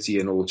get dirty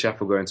and all the chaff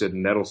will go into it,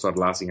 and that'll start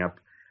lighting up.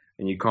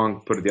 And you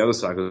can't put it the other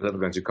side because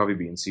that'll go into coffee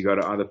beans. So you got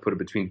to either put it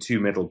between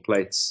 2 metal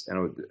plates,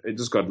 and it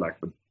just got like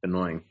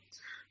annoying.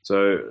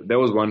 So that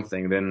was one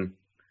thing. Then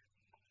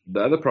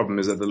the other problem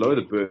is that the lower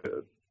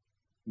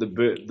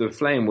the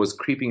flame was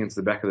creeping into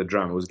the back of the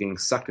drum. It was getting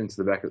sucked into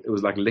the back. It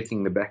was like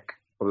licking the back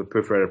of the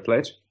perforated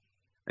plate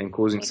and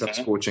causing some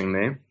scorching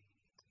there.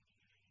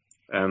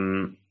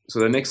 So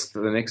the next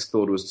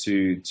thought was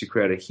to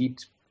create a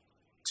heat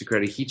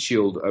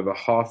shield over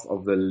half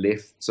of the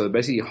left. So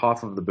basically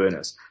half of the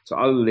burners. So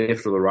either the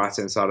left or the right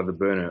hand side of the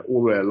burner,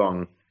 all the way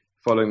along,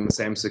 following the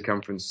same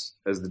circumference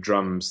as the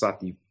drum,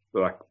 slightly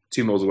like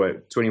 20 mils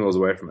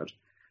away from it,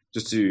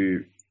 just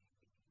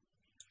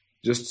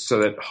so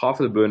that half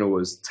of the burner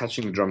was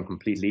touching the drum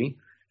completely,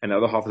 and the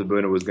other half of the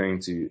burner was going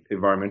to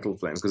environmental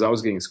flames because I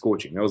was getting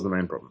scorching. That was the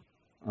main problem.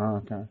 Oh,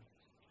 okay.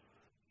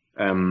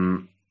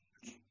 And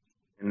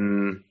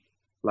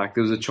like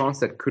there was a chance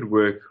that could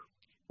work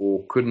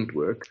or couldn't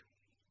work.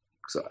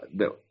 So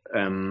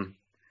and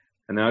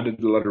then I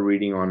did a lot of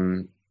reading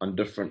on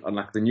different,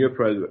 like the newer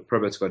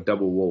Probat's got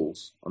double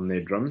walls on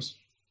their drums.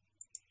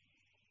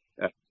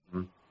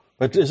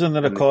 But isn't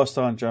it a cast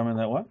iron drum in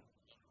that one?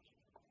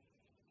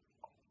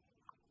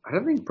 I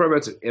don't think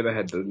Probats have ever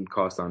had the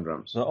cast iron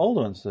drums. The old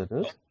ones, that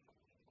is.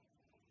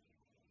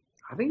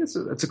 I think it's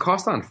a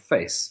cast iron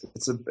face.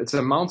 It's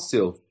a mount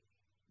steel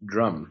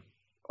drum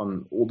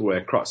on all the way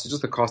across. It's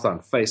just a cast iron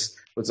face.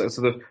 So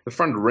the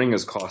front ring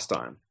is cast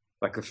iron,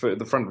 like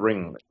the front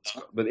ring,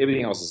 but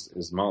everything else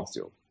is mount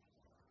steel.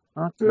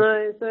 Okay.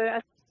 No, so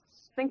I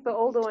think the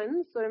older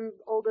ones, so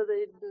older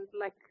than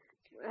like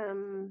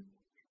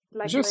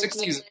Sure,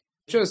 60s.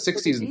 Sure,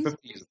 60s and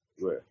 50s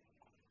were.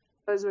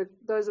 Those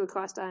were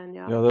cast iron,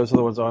 yeah. Yeah, those are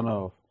the ones I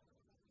know of.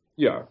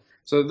 Yeah.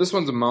 So this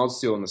one's a mild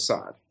steel on the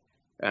side.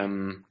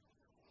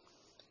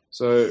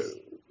 So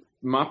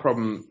my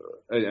problem.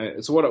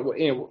 So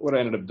what I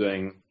ended up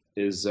doing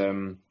is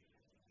to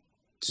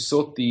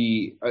sort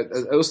the.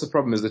 Also, the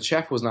problem is the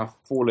chaff was now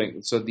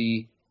falling. So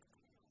the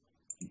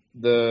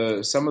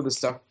some of the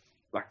stuff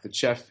like the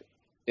chaff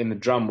in the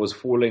drum was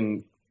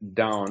falling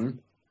down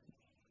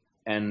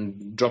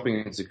and dropping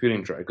into the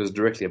cooling tray because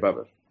directly above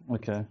it.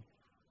 Okay.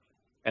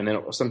 And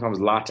then sometimes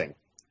lighting.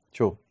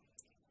 Sure.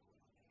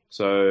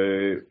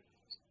 So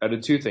I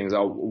did two things.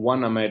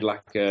 One, I made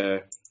like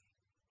a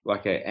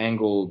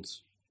angled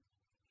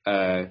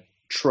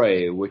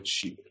tray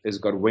which has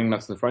got wing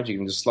nuts in the front. You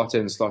can just slot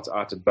in, slot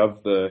out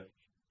above the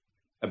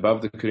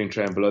cooling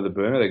tray and below the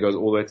burner. That goes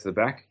all the way to the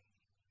back,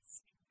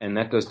 and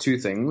that does two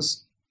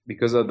things.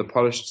 Because of the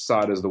polished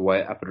side is the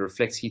way up, it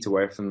reflects heat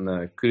away from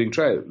the cooling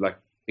tray like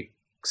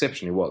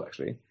exceptionally well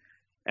actually,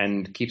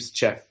 and keeps the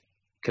chaff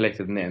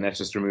collected in there, and that's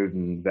just removed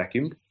and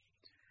vacuumed.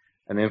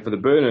 And then for the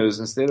burners,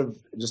 instead of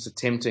just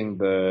attempting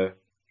the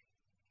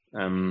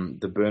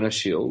burner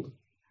shield,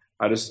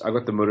 I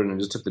got the mudder and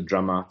just took the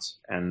drum out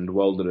and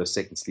welded a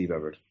second sleeve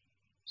over it.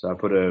 So I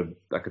put a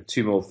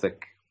 2 mil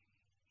thick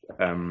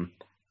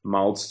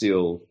mild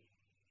steel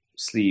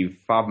sleeve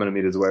 5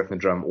 millimeters away from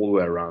the drum all the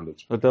way around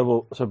it.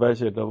 So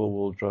basically a double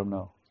wall drum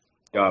now.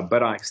 Yeah,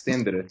 but I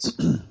extended it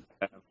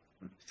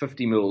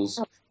 50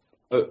 mils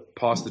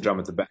past the drum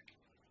at the back,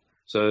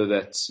 so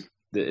that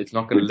it's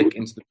not going to lick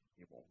into the drum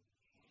anymore.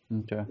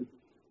 Okay.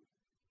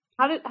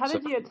 How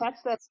did you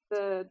attach that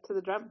to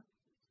the drum?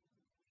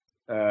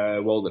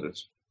 Welded it.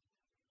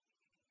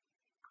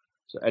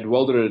 So I'd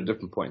welded it at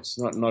different points,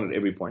 not at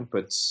every point,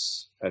 but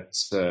at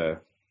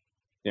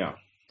yeah.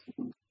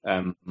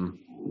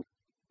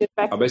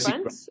 Back and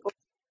front, or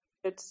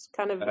it's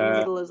kind of in the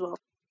middle as well.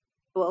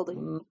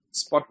 Welding.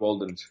 Spot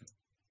welded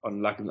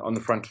on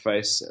the front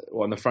face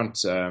or on the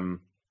front.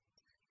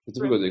 It's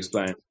difficult to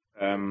explain.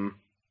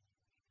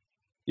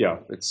 Yeah,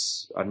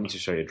 I need to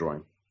show you a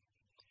drawing.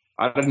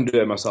 I didn't do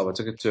it myself. I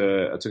took it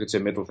to a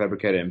metal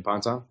fabricator in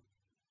Panta.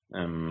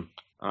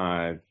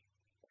 I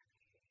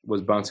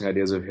was bouncing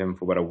ideas with him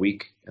for about a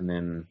week, and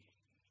then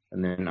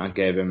I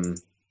gave him.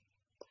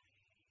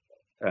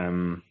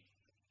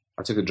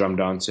 I took the drum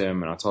down to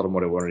him and I told him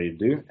what I wanted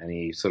to do, and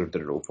he sort of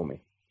did it all for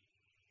me.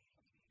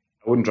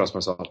 I wouldn't trust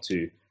myself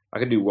to. I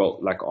could do well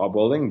like arb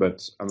welding,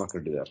 but I'm not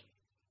going to do that.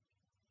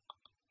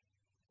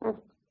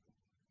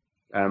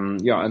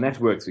 Yeah, and that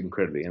works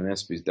incredibly, and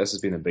that's been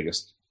the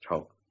biggest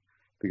help,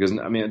 because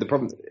I mean the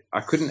problem,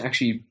 I couldn't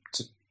actually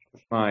put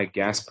my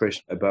gas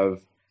pressure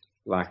above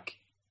like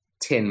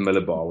 10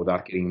 millibar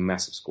without getting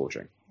massive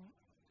scorching.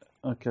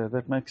 Okay,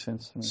 that makes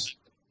sense to me.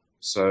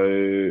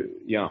 So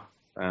yeah,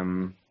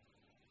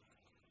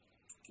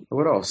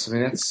 what else? I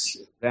mean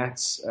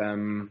that's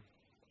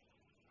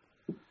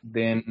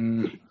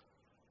then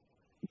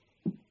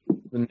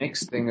the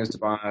next thing is to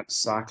buy a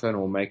cyclone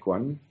or make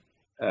one.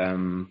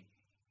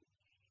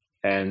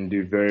 And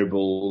do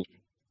variable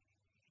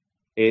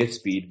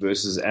airspeed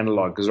versus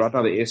analog, because right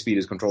now the airspeed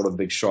is controlled with a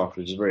big shaft,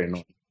 which is very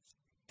annoying.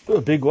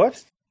 A big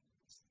what?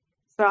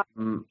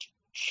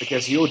 Okay,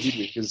 so your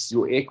GD, because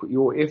your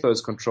airflow is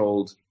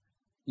controlled,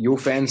 your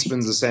fan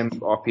spins the same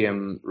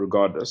RPM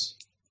regardless.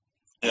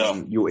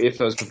 Yeah. Your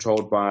airflow is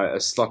controlled by a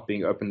slot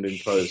being opened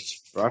and closed,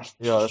 right?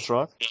 Yeah, that's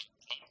right.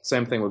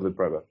 Same thing with the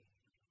Probat.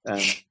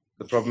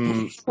 The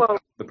problem.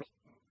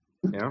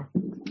 Yeah.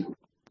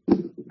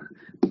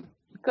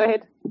 Go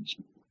ahead.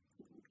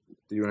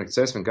 Do you want to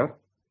say something, Kat?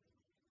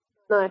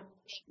 No.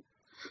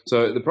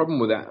 So the problem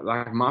with that,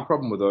 like my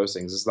problem with those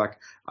things is like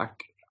I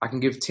can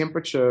give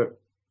temperature.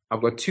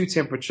 I've got two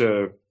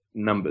temperature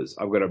numbers.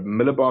 I've got a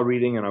millibar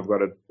reading and I've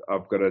got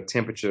a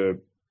temperature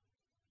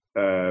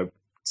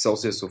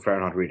Celsius or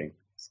Fahrenheit reading.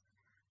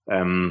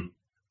 On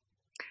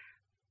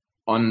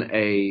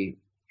the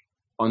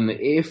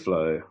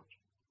airflow,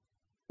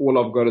 all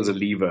I've got is a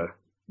lever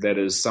that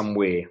is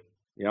somewhere.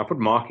 You know, I put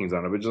markings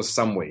on it, but just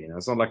somewhere. You know,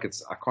 it's not like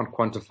I can't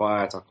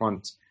quantify it.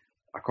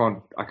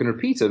 I can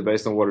repeat it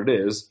based on what it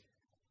is,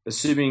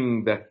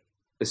 assuming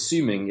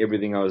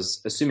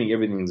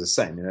everything's the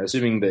same. You know,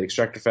 assuming the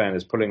extractor fan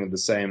is pulling at the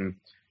same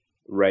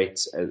rate.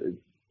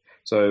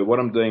 So what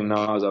I'm doing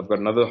now is I've got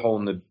another hole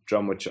in the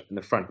drum, in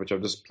the front, which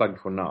I've just plugged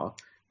for now,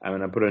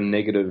 and I put a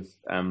negative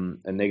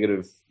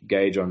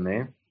gauge on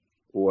there,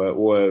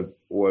 or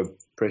a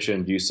pressure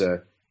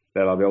inducer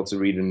that I'll be able to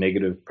read a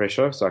negative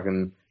pressure, so I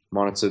can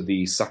monitor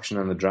the suction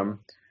on the drum,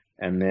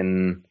 and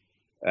then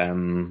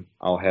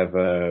I'll have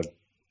a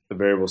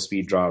variable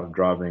speed drive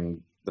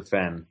driving the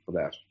fan for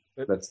that.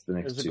 But That's the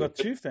next has it two. got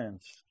 2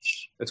 fans?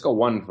 It's got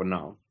one for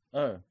now.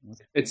 Oh,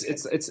 okay.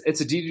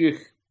 It's a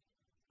Diedrich,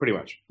 pretty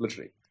much,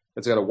 literally.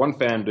 It's got a one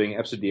fan doing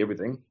absolutely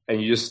everything,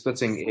 and you're just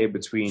splitting air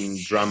between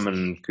drum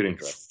and cooling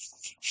tray.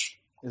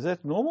 Is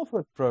that normal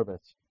for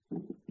Probats?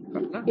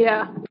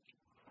 Yeah.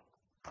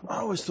 I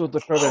always thought the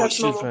Probat That's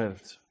should normal. have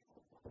it.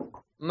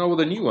 No, well,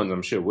 the new ones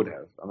I'm sure would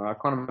have. I mean, I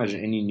can't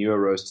imagine any newer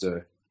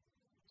roaster.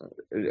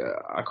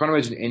 I can't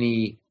imagine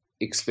any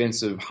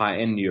expensive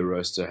high-end newer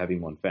roaster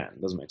having one fan.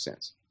 It doesn't make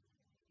sense.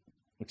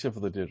 Except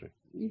for the Diedrich.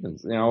 Even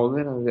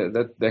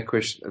that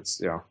question,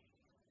 it's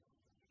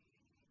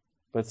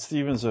But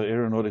Steven's an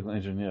aeronautical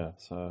engineer,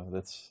 so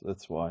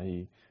that's why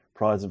he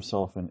prides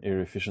himself in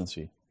air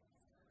efficiency.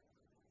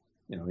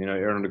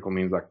 aeronautical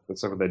means like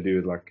that's what they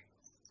do. Like,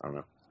 I don't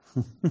know.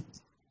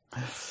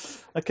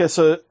 Okay,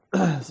 so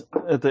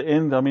at the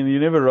end, I mean, you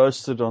never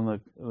roasted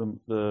on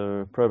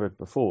the Probat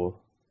before,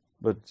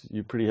 but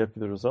you're pretty happy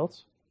with the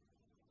results?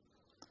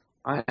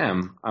 I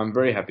am. I'm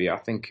very happy. I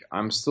think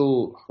I'm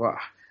still. Well,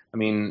 I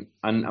mean,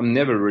 I'm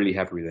never really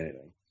happy with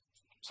anything.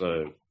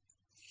 So,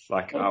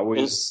 like, I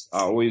always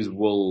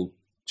will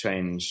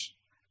change.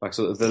 Like,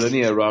 so if the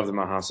linear arrives at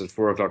my house at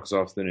 4:00 this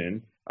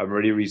afternoon, I'm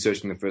already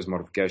researching the first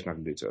modification I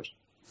can do to it.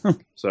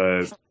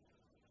 So,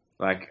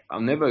 like, I'll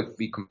never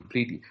be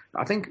completely.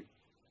 I think,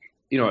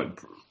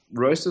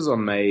 roasters are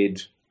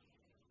made.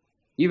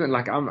 Even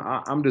like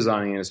I'm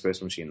designing an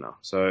espresso machine now,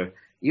 so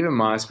even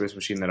my espresso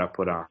machine that I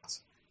put out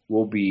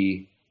will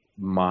be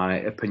my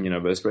opinion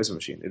of an espresso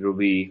machine. It'll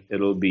be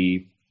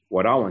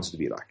what I want it to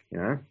be like,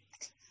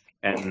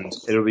 and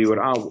it'll be what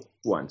I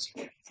want.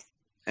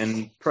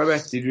 And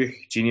Probat,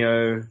 Diedrich,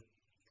 Genio,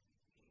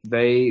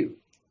 I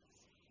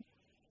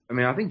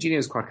think Genio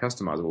is quite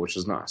customizable, which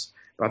is nice.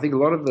 But I think a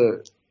lot of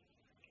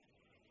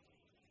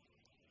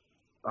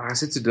I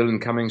said to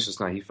Dylan Cummings just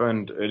now, he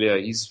phoned earlier,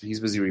 he's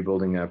busy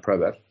rebuilding a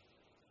Probat.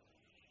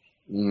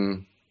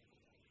 And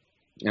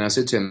I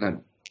said to him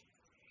that,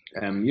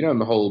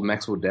 the whole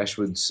Maxwell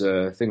Dashwood's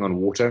thing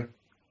on water,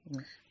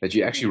 that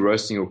you're actually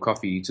roasting your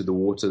coffee to the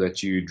water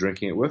that you're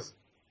drinking it with.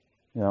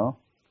 Yeah.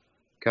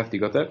 Kath, you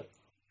got that?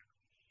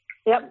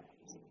 Yep.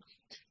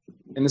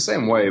 In the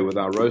same way with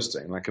our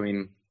roasting,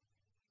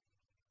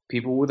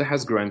 people with a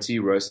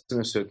Hasgaranti roast in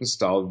a certain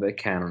style that they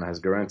can on a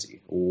Hasgaranti,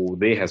 or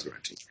their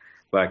Hasgaranti.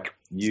 Like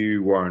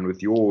you, Warren,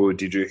 with your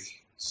Diedrich,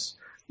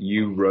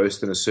 you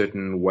roast in a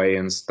certain way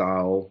and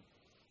style,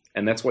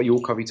 and that's why your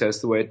coffee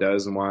tastes the way it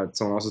does, and why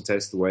someone else's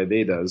tastes the way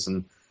theirs does.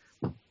 And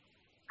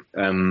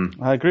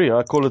I agree.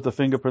 I call it the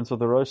fingerprints of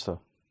the roaster.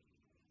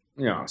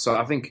 Yeah, so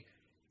I think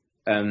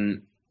I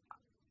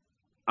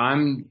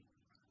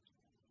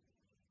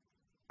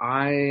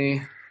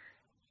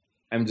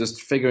am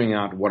just figuring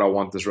out what I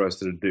want this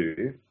roaster to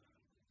do,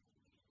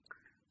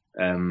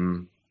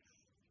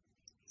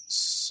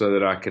 so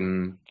that I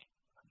can.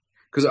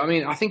 Because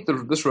I think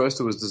this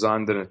roaster was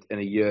designed in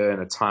a year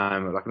and a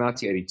time like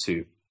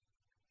 1982.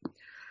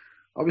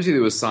 Obviously,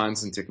 there was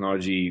science and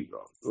technology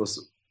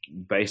was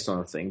based on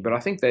a thing, but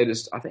I think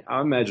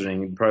I'm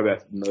imagining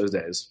Probat in those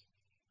days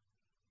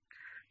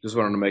just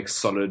wanted to make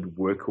solid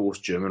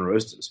workhorse German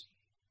roasters.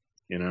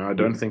 I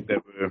don't think they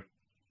were.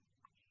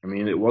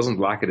 It wasn't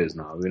like it is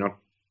now.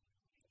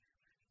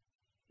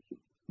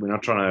 We're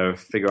not trying to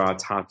figure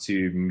out how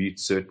to mute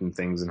certain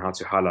things and how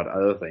to highlight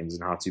other things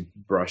and how to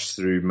brush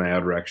through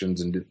Maillard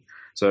reactions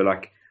so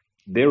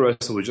their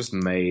roaster was just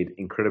made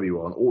incredibly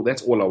well, and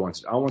that's all I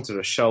wanted. I wanted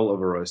a shell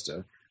of a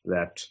roaster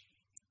that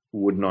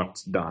would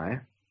not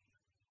die,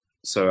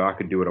 so I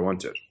could do what I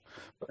wanted.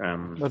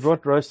 But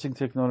what roasting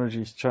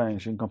technologies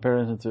changed in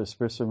comparison to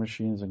espresso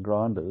machines and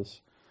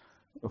grinders?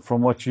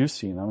 From what you've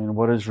seen,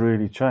 what has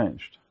really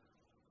changed?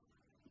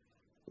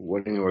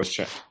 What do you mean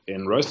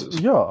in roasters?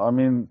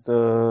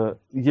 Yeah,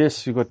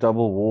 yes, you got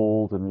double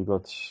walled, and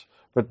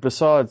but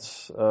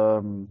besides,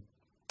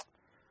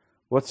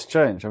 what's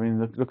changed?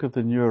 Look at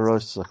the newer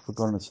roasters. I've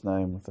forgotten its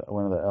name with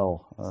one of the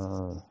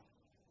L.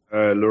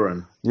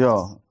 Lurin.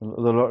 Yeah, the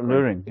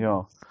Luring.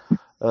 Yeah.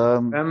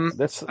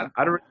 That's.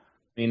 I don't.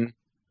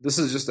 This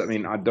is just.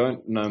 I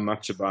don't know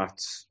much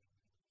about.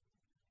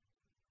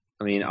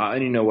 I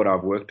only know what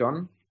I've worked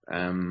on.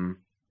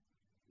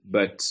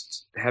 But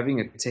having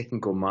a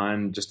technical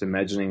mind, just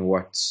imagining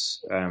what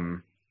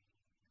a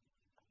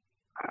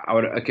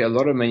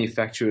lot of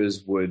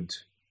manufacturers would.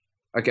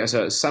 Okay,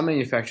 so some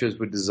manufacturers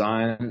would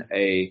design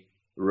a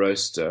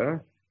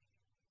roaster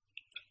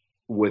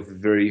with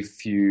very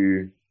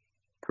few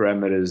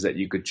parameters that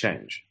you could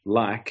change,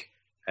 like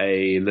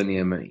a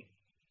Linear Mini.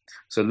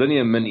 So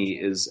Linear Mini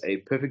is a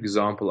perfect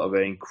example of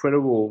an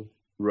incredible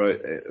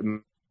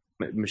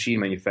machine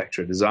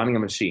manufacturer designing a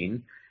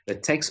machine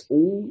that takes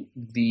all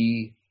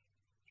the.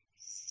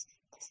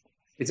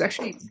 It's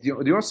actually, do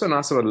you know what's so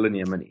nice about a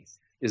Linear Mini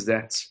is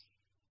that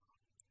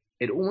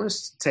it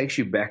almost takes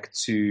you back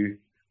to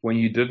when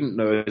you didn't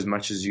know as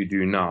much as you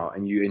do now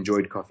and you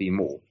enjoyed coffee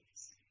more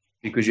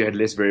because you had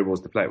less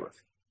variables to play with.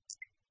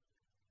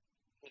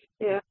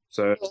 Yeah.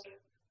 So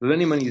The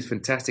linear money is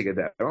fantastic at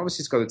that.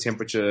 Obviously, it's got the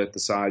temperature at the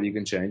side you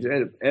can change,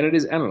 and it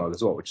is analog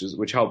as well,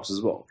 which helps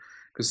as well.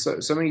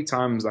 Because so many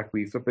times, like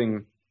we're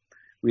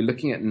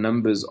looking at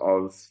numbers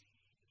of,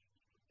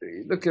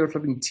 look at a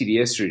flipping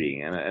TDS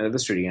reading and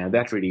this reading and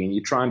that reading, and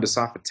you try and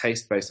decipher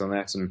taste based on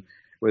that, and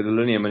where the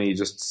linear money it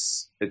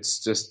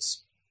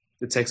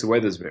takes away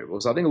those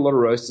variables. So I think a lot of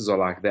roasters are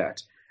like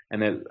that,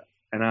 and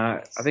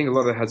I think a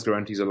lot of the Hertz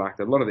guarantees are like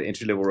that. A lot of the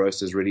entry level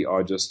roasters really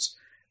are just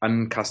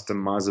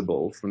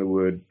uncustomizable from the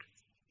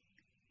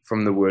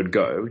word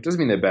go. It doesn't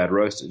mean they're bad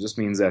roasters. It just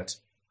means that,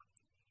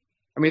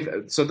 I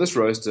mean, so this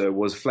roaster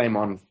was flame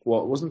on.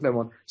 Well, it wasn't flame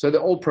on. So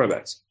the old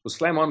Probats was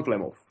flame on,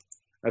 flame off.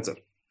 That's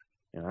it.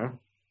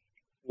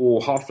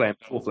 Or half flame,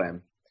 full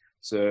flame.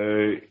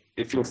 So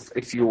if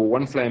your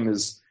one flame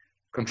is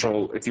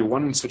if your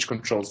one switch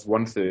controls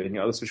 1/3 and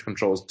your other switch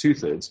controls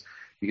 2/3,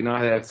 you can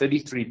either have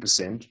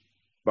 33%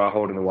 by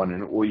holding the one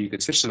in, or you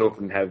could switch it off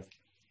and have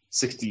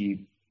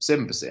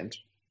 67%,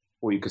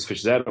 or you could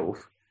switch that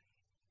off,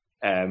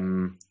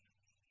 and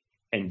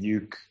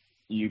you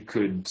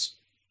could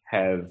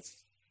have,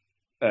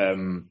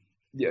 do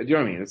you know what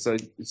I mean?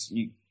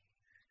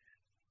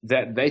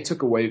 That they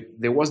took away.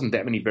 There wasn't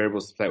that many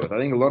variables to play with. I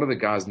think a lot of the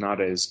guys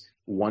nowadays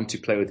want to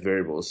play with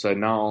variables. So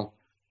now,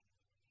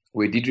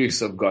 where Diedrichs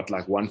have got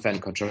like one fan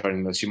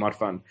controlling this, you might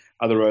find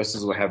other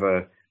roasters will have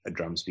a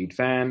drum speed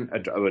fan, a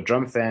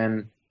drum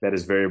fan that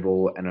is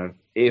variable, and an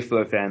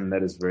airflow fan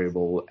that is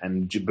variable,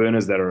 and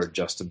burners that are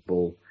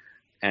adjustable,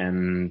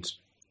 and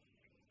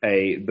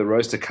the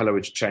roaster color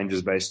which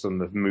changes based on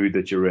the mood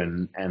that you're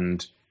in.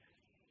 And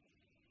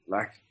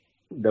like,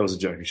 that was a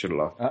joke. You should have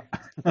laughed.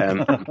 I don't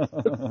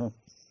know.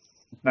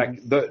 I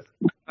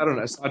don't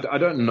know I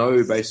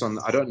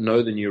don't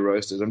know the new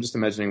roasters. I'm just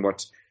imagining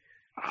what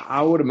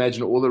I would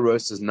imagine. All the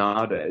roasters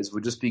nowadays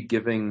would just be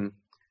giving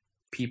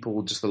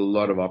people just a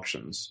lot of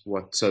options,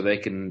 so they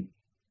can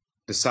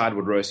decide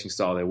what roasting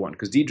style they want.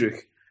 Because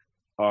Diedrich,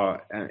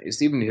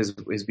 Stephen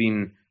has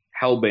been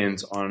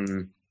hell-bent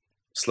on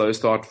slow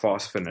start,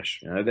 fast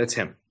finish. That's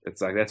him.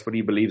 It's like, that's what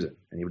he believes in,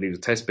 and he believes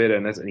it tastes better,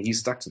 and he's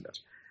stuck to that.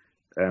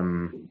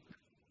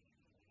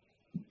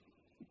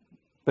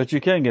 But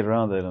you can get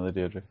around that in the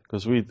Deirdre,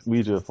 because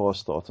we do a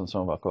fast start on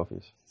some of our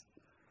coffees.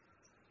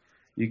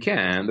 You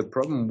can. The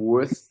problem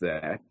with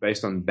that,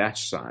 based on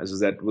batch size, is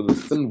that with a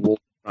thin wall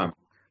drum,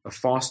 a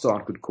fast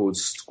start could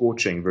cause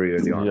scorching very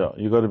early on. Yeah,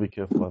 you got to be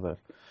careful of that.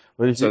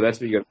 But that's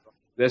where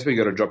you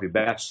got to drop your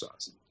batch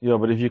size. Yeah,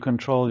 but if you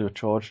control your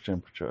charge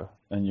temperature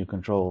and you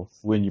control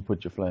when you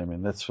put your flame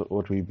in, that's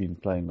what we've been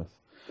playing with.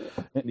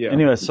 Yeah.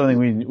 Anyway, it's something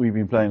we've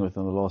been playing with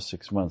in the last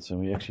 6 months, and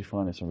we actually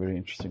find some very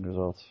interesting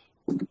results.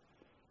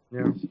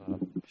 Yeah.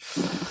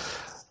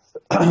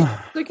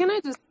 So can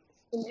I just,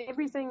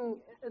 everything,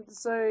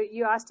 so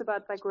you asked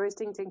about like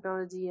roasting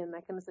technology and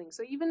that kind of thing.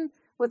 So even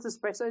with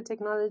espresso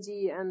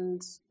technology and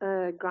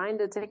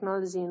grinder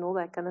technology and all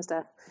that kind of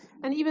stuff,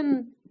 and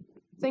even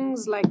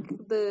things like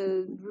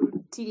the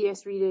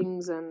TDS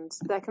readings and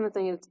that kind of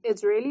thing,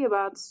 it's really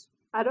about,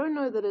 I don't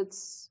know that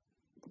it's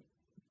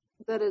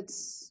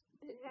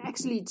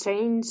actually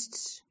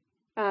changed.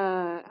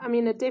 I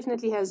mean, it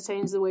definitely has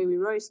changed the way we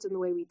roast and the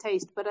way we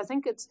taste, but I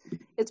think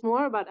it's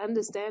more about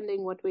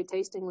understanding what we're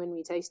tasting when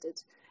we taste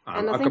it.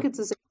 And I think it's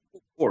the same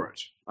for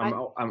it.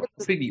 I'm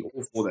completely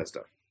all for that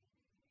stuff.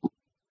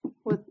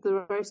 With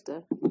the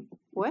roaster.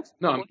 What?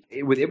 No,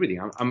 with everything.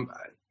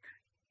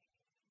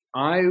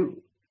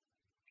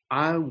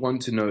 I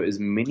want to know as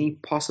many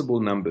possible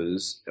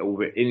numbers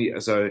over any.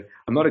 So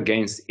I'm not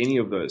against any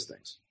of those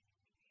things.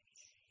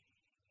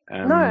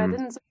 No, I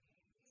didn't.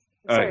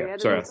 Sorry, I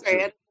didn't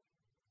say it.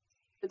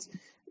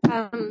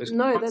 No, that's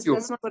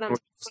not what I'm. I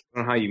don't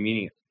know how you're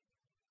meaning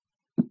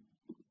it.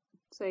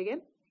 Say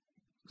again?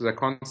 Because I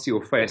can't see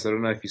your face. I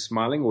don't know if you're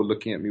smiling or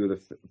looking at me with a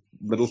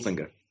middle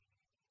finger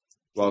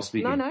while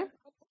speaking. No.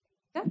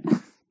 Yeah.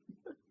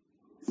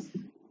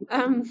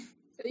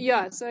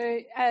 Yeah. So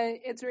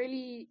it's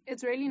really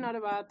not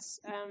about.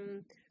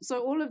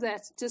 So all of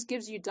that just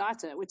gives you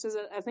data, which is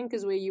I think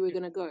is where you were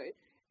going to go.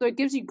 So it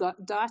gives you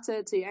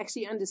data to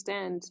actually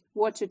understand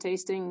what you're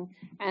tasting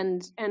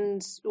and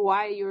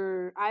why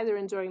you're either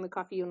enjoying the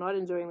coffee or not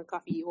enjoying the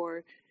coffee,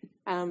 or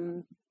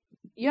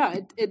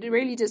it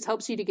really just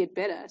helps you to get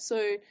better.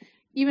 So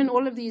even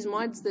all of these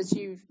mods that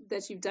you've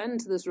done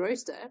to this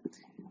roaster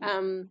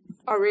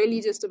are really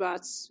just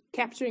about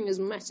capturing as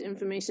much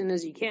information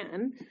as you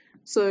can,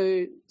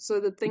 so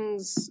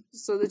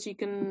that you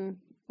can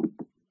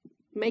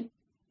make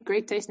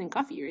great tasting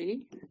coffee,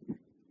 really.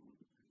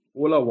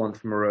 All I want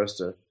from a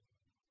roaster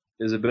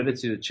is the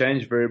ability to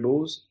change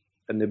variables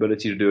and the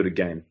ability to do it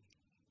again.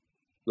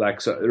 Like,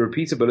 so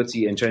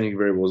repeatability and changing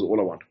variables is all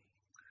I want.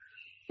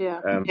 Yeah.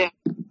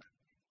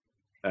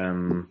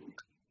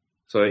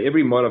 So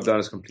every mod I've done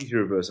is completely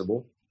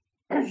reversible.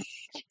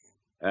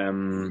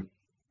 Even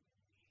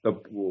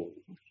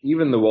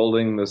the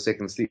welding the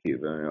second sleeve,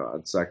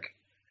 it's like,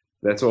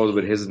 that's why I was a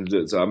bit hesitant to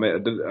do it. So I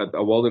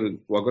welded it.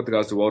 Well, I got the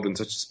guys to weld it in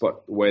such a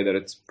way that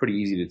it's pretty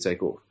easy to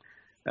take off.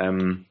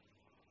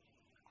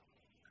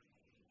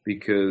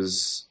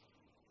 Because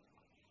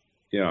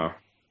yeah,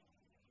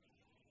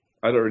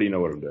 I don't really know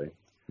what I'm doing.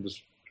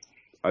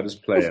 I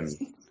just play and.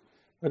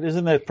 But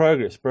isn't that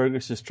progress?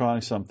 Progress is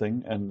trying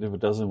something, and if it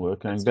doesn't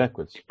work, going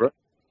backwards. There's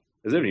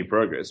definitely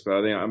progress, but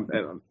I think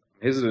I'm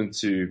hesitant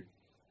to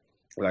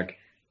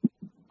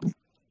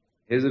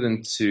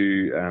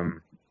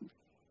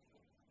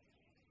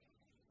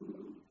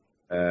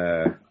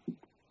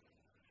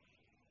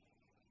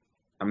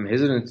I'm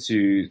hesitant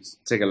to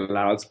take a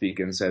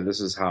loudspeaker and say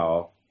this is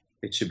how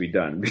it should be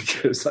done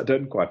because I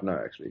don't quite know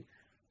actually.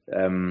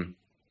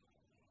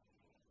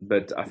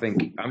 But I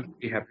think I'm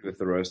pretty happy with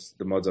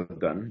the mods I've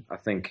done. I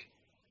think,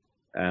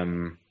 I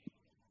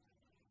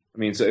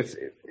mean, so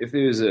if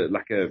there's a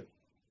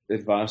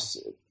advice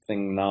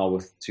thing now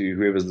to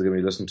whoever's going to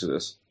be listening to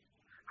this,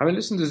 how many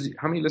listeners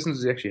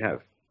does he actually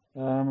have?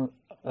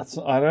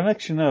 I don't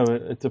actually know.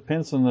 It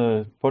depends on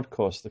the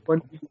podcast.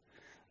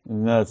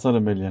 No, it's not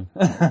 1 million.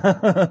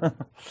 I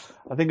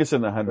think it's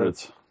in the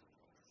hundreds.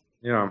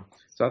 Yeah.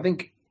 So I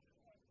think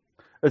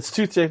it's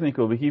too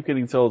technical. We keep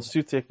getting told it's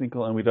too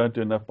technical and we don't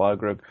do enough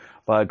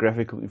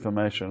biographical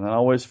information. And I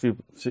always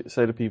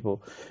say to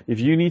people, if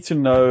you need to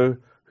know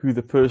who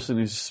the person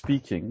is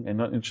speaking and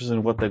not interested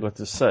in what they got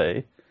to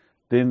say,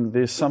 then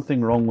there's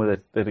something wrong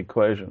with that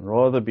equation.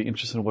 Rather be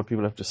interested in what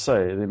people have to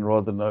say than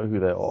rather know who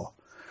they are.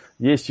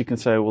 Yes, you can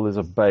say, well, there's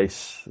a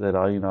base that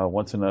I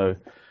want to know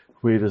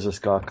where does this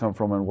guy come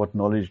from and what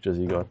knowledge does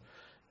he got.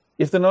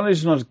 If the knowledge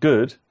is not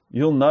good,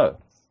 you'll know.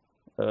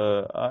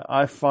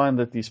 I find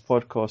that these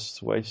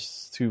podcasts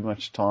waste too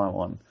much time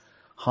on,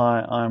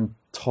 hi, I'm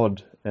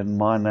Todd, and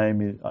my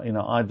name is,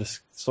 I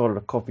just started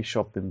a coffee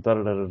shop in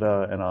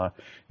da-da-da-da-da, and I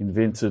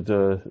invented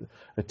a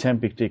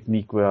tamping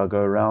technique where I go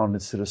around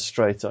instead of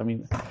straight. I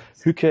mean,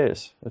 who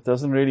cares? It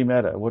doesn't really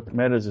matter. What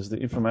matters is the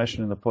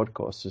information in the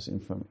podcast is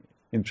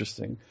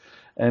interesting.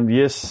 And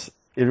yes,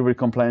 everybody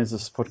complains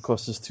this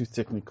podcast is too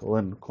technical,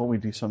 and can't we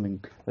do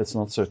something that's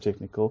not so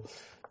technical?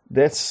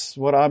 That's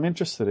what I'm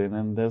interested in,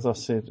 and as I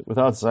said,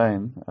 without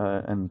Zane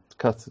and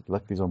Kat,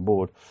 luckily he's on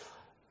board,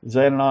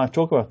 Zane and I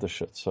talk about this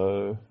shit,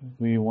 so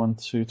we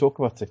want to talk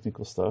about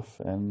technical stuff,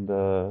 and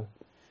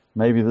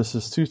maybe this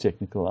is too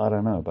technical, I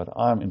don't know, but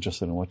I'm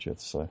interested in what you have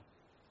to say.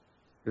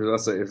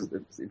 Because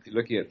if you're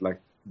looking at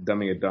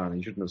dumbing it down,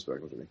 you shouldn't have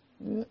spoken to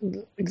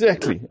me.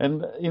 Exactly,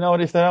 and you know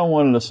what, if they don't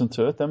want to listen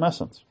to it, they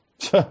mustn't.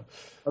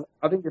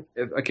 I think,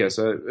 okay,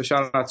 so a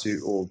shout out to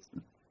all,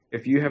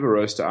 if you have a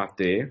roaster out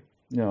there,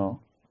 yeah.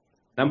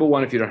 Number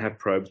one, if you don't have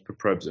probes, put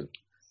probes in.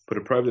 Put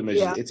a probe that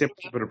measures its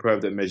temperature. Put a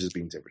probe that measures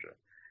bean temperature.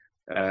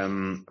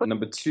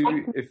 Number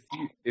two,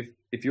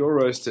 if your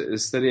roaster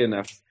is steady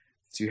enough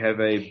to have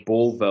a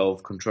ball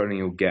valve controlling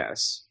your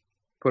gas,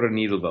 put a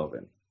needle valve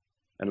in.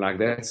 And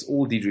that's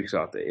all Diedrichs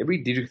out there. Every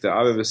Diedrich that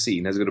I've ever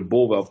seen has got a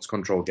ball valve to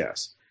control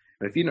gas.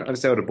 And if you don't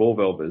understand what a ball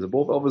valve is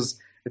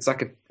it's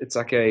like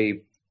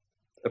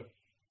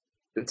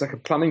a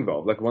plumbing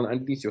valve, like one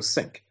underneath your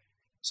sink.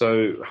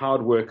 So how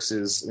it works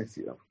is,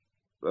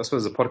 I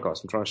suppose it's a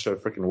podcast. I'm trying to show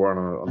freaking Warren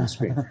on the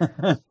screen.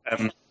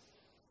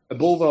 A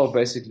ball valve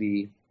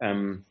basically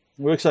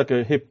works like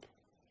a hip.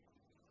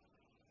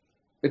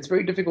 It's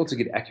very difficult to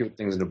get accurate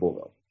things in a ball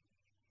valve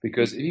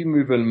because if you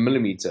move 1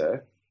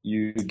 millimeter,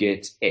 you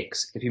get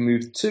X. If you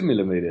move 2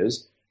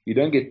 millimeters, you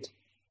don't get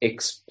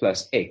X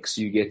plus X.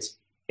 You get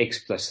X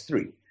plus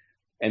 3.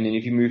 And then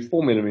if you move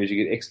 4 millimeters,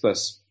 you get X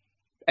plus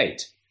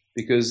 8.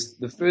 Because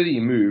the further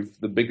you move,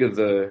 the bigger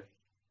the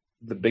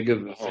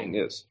thing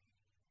is.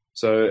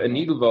 So a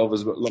needle valve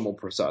is a lot more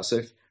precise.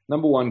 So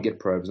number one, get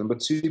probes. Number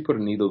two, put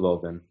a needle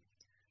valve in.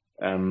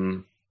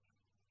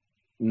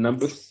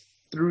 Number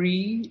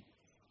three,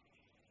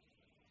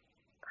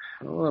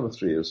 I don't know what number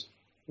three is.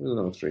 What is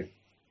number three?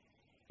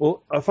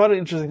 Well, I find it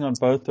interesting on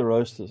both the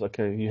roasters.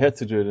 Okay, you had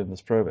to do it in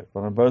this Probat,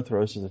 but on both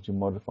roasters that you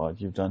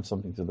modified, you've done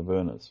something to the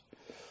burners.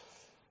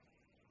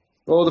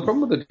 Well, the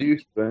problem with the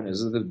Diedrichs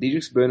burners is the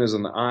Diedrichs burners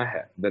on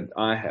that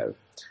I have,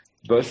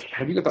 both.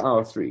 Have you got the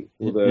R3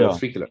 or the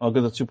 3 kilo? I've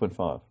got the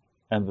 2.5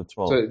 and the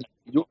 12. So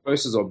your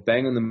roasters are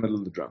bang in the middle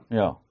of the drum.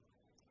 Yeah.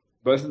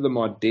 Both of them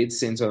are dead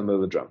center in the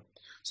middle of the drum.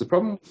 So the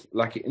problem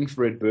with an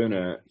infrared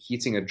burner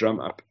heating a drum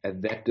up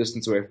at that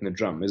distance away from the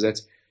drum is that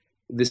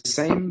the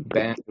same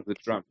band of the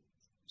drum,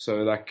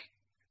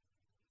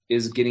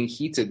 is getting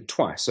heated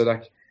twice.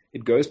 So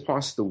it goes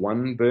past the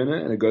one burner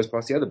and it goes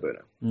past the other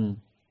burner. Mm.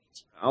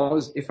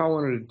 If I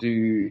wanted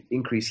to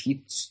increase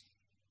heat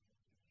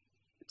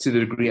to the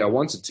degree I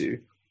wanted to,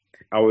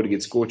 I would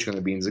get scorching on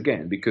the beans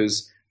again,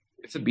 because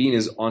if the bean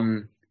is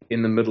on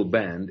in the middle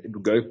band, it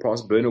would go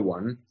past burner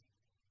 1,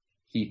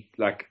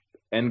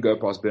 and go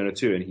past burner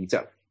 2 and heat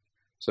up.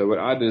 So what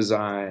I did is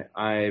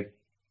I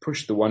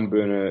pushed the one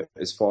burner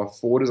as far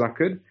forward as I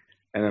could,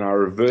 and then I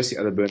reversed the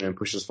other burner and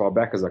pushed as far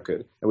back as I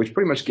could, which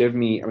pretty much gave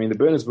me, the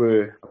burners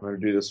were, I'm going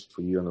to do this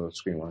for you on the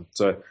screen one.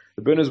 So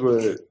the burners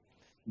were,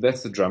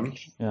 that's the drum.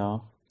 Yeah.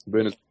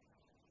 Burners,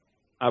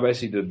 I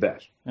basically did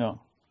that. Yeah.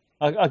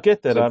 I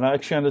get that, and I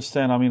actually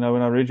understand. When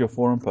I read your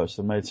forum post,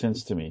 it made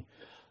sense to me.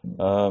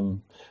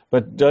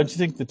 But don't you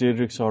think the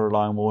Diedrichs are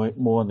relying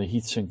more on the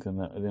heat sink than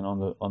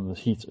on the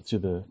heat to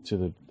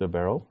the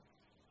barrel?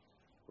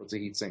 What's a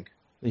heat sink?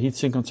 The heat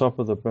sink on top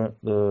of the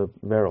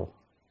barrel.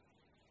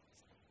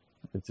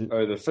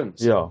 Oh, the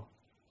fins. Yeah.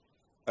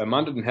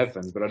 Mine didn't have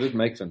fins, but I did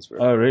make fins for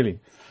it. Oh, really?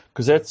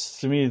 Because that's,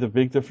 to me, the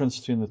big difference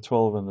between the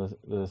 12 and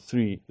the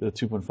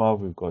 2.5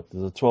 we've got.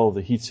 The 12,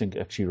 the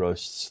heatsink actually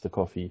roasts the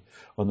coffee.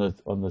 On the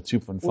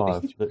 2.5,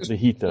 Well, the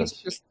heat does. It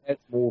just adds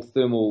more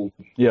thermal.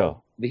 Yeah.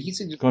 The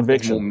heatsink just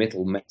Convection. adds more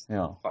metal makes it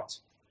Yeah. hot.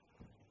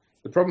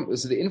 The problem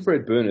is the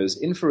infrared burners.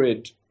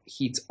 Infrared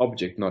heats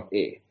object, not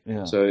air.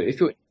 Yeah. So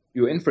if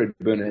your infrared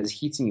burner is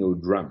heating your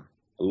drum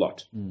a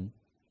lot.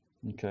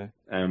 Okay.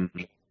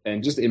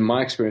 And just in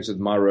my experience with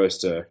my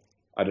roaster,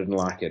 I didn't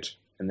like it,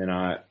 and then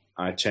I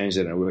changed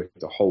it and it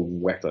worked a whole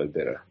whackload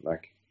better.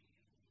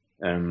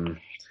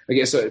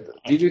 Okay, so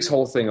Diedrich's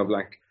whole thing of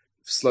like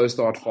slow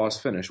start,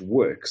 fast finish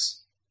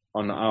works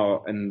in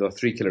the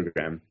 3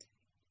 kilogram,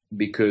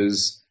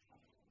 because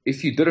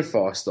if you did a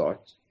fast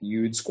start,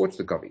 you'd scorch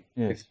the coffee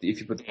if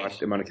you put the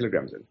right amount of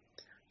kilograms in.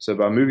 So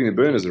by moving the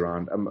burners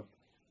around,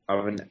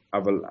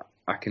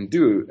 I can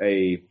do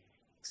a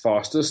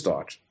faster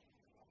start.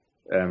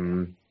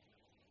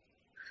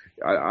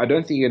 I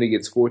don't think you're going to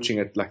get scorching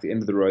at like the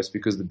end of the roast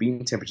because the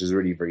bean temperature is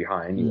already very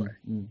high anyway.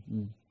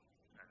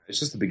 It's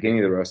just the beginning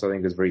of the roast, I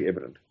think, is very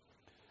evident.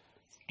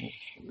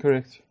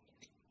 Correct.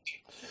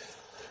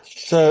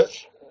 So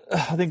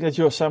I think that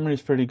your summary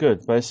is pretty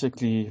good.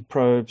 Basically,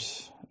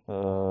 probes,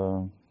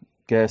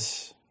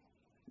 gas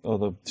are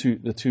the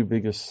two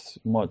biggest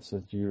mods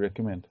that you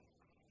recommend.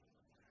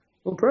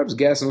 Well, perhaps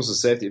gas and also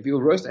safety. If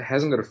your roaster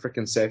hasn't got a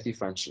freaking safety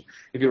function,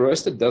 if your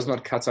roaster does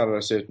not cut out at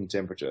a certain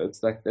temperature,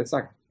 that's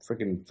like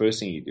freaking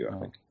first thing you do, I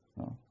think.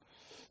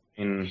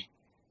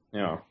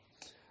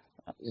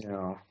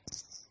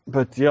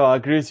 But yeah, I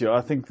agree with you.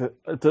 I think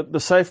that the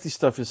safety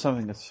stuff is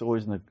something that's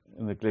always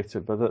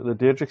neglected. But the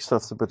Diedrich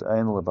stuff's a bit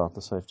anal about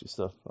the safety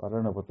stuff. I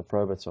don't know what the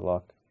Probats are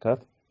like.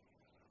 Cut?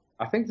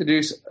 I think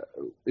is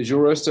your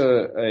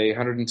roaster a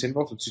 110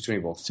 volts or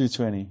 220 volts?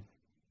 220.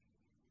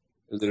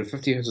 Is it a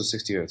 50 hertz or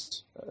 60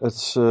 hertz?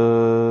 It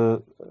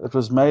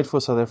was made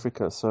for South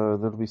Africa, so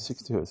that'll be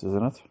 60 hertz,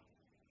 isn't it?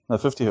 No,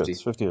 50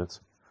 hertz. 50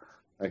 hertz.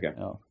 Okay.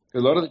 Yeah. A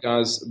lot of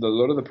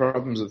the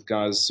problems with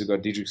guys who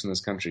got Diedrichs in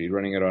this country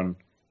running it on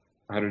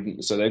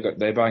 100. So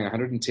they're buying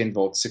 110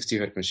 volt 60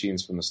 hertz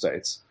machines from the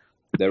States.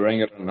 They're running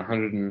it on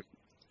 100.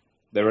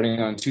 They're running it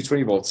on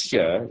 220 volts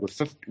here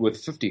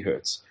with 50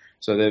 hertz.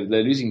 So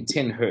they're losing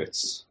 10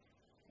 hertz.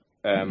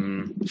 They're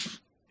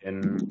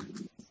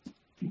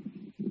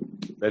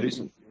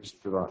losing.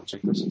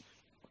 Check this.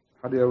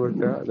 How do I work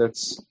that?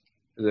 Is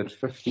that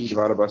 50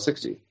 divided by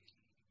 60?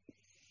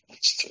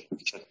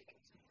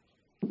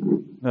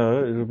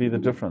 No, it'll be the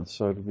difference.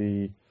 So it'll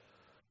be.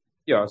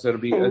 Yeah, so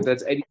it'll be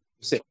that's 80%.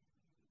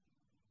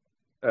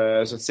 So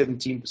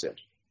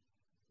 17%.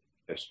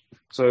 Yes.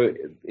 So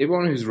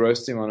everyone who's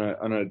roasting on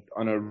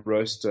a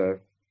roaster,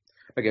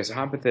 okay. So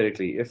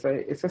hypothetically, if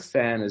a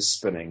fan is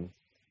spinning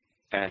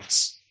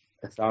at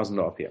 1,000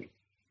 RPM,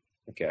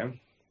 okay,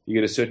 you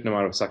get a certain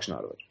amount of suction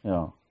out of it.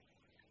 Yeah.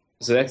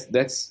 So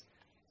that's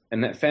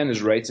and that fan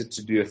is rated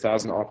to do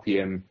 1,000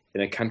 RPM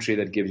in a country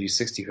that gives you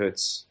 60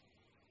 hertz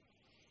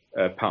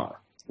power,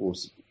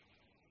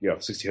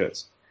 60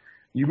 hertz.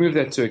 You move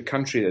that to a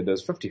country that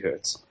does 50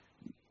 hertz,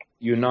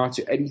 you're now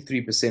to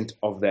 83%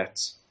 of that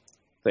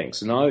thing.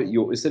 So now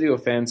instead of your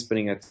fan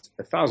spinning at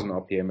 1,000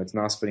 RPM, it's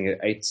now spinning at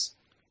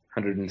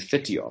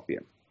 850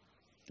 RPM.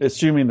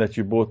 Assuming that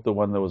you bought the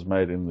one that was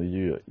made in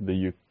the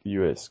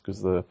US,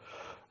 because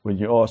when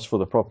you asked for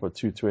the proper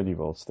 220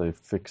 volts, they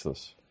fix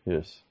this.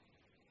 Yes.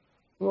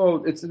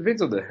 Well, it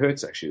depends on the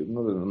hertz actually,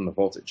 not on the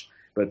voltage.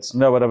 But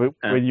no, but I mean,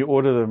 when you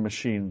order the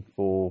machine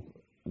for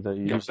the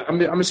use,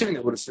 I'm assuming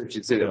that would have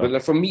switched it. But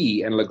like for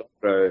me and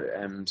Legato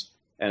and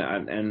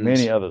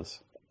many others,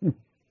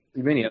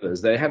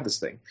 they have this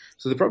thing.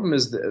 So the problem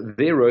is that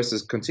their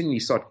roasters continually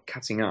start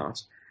cutting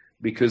out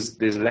because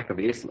there's a lack of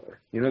airflow.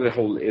 You know the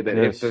whole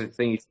airflow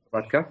thing you talk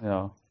about, cut?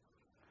 Yeah.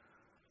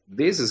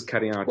 Theirs is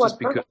cutting out just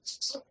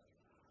because.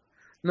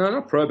 No,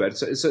 not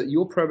Probat. So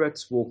your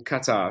Probat will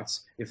cut out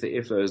if the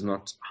airflow is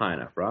not high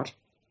enough, right?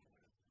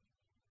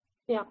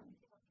 Yeah.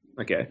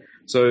 Okay.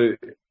 So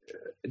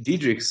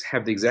Diedrichs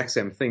have the exact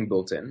same thing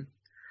built in,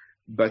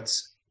 but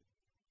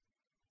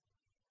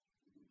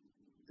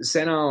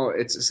say now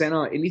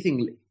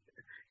anything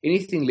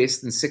less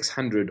than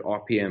 600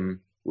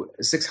 RPM,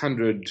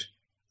 600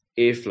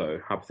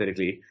 airflow,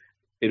 hypothetically,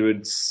 it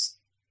would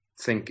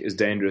think is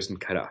dangerous and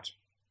cut out.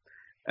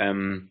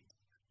 In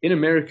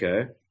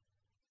America,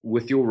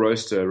 with your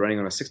roaster running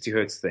on a 60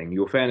 hertz thing,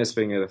 your fan is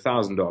spinning at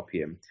 1,000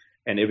 RPM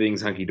and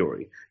everything's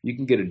hunky-dory. You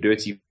can get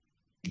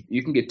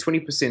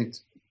 20%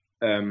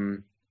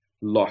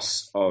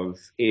 loss of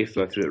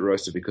airflow through the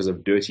roaster because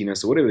of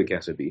dirtiness or whatever the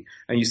case would be,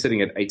 and you're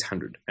sitting at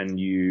 800 and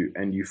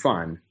you're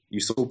fine.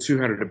 You're still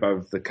 200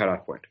 above the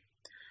cutout point.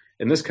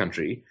 In this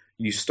country,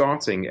 you're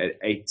starting at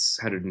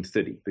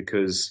 830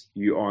 because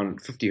you're on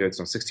 50 hertz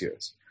on 60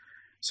 hertz.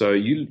 So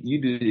you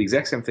do the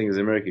exact same thing as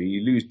America.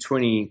 You lose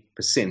 20%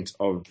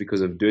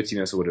 because of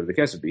dirtiness or whatever the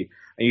case would be,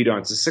 and you're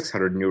down to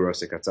 600 and your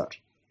roaster cuts out.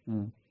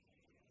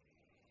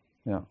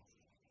 Yeah.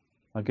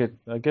 I get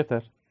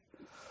that.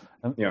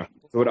 Yeah.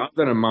 So what I've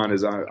done in mine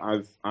is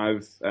I've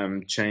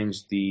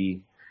changed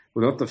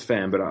not the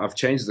fan, but I've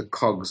changed the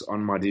cogs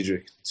on my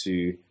Diedrich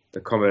to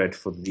accommodate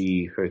for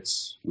the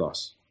hertz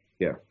loss.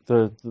 Yeah.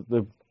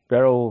 The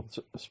barrel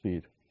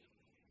speed.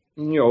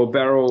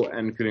 Barrel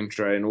and cooling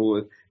tray and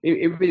all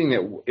everything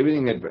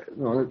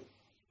that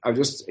I've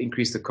just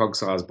increased the cog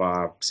size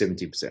by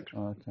 70%.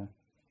 Oh, okay.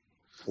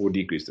 Or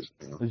decreased it.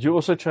 Did you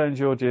also change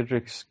your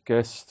Diedrich's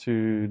gas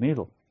to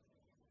needle?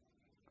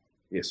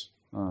 Yes.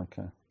 Oh,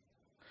 okay.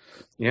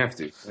 You have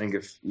to. I think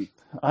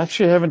I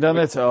actually haven't done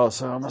that, so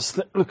I must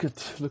look at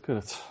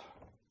it.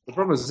 The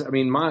problem is,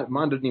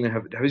 mine didn't even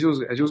have. Has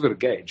yours got a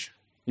gauge?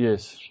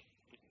 Yes.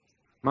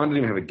 Mine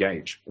didn't even have a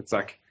gauge. It's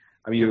like,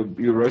 you're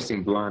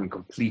roasting blind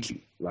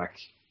completely.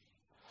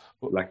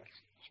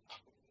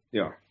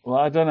 Yeah. Well,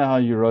 I don't know how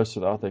you roast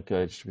without that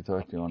gauge, to be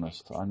totally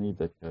honest. I need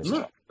that gauge.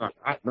 No.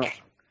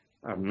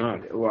 I'm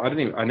not. Well,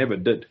 I never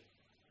did.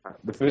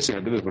 The first thing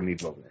I did was put a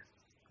needle on there.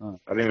 Oh.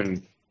 I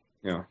didn't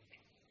even,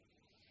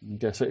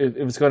 Okay, so if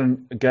it's got a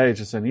gauge,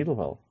 it's a needle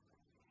valve.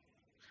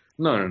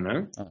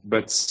 No. Oh.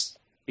 But so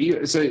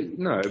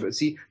no, but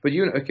see, but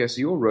so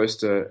your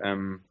roaster,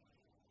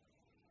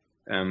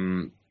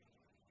 if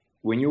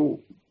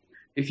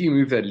you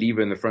move that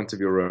lever in the front of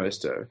your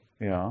roaster,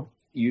 yeah,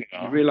 you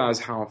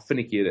realize how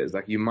finicky it is.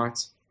 Like you might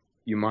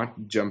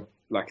jump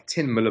like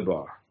 10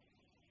 millibar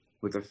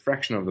with a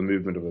fraction of the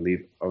movement of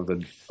the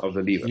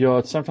lever. Yeah,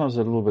 it's sometimes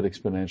a little bit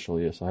exponential.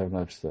 Yes, I have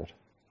noticed that.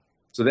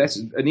 So that's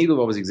a needle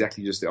valve is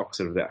exactly just the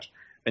opposite of that.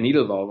 A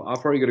needle valve, I've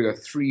probably got to go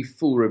 3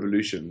 full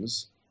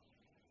revolutions.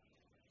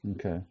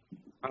 Okay.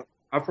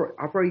 I've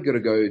probably got to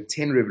go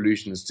 10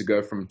 revolutions to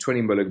go from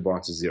 20 millibar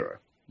to 0.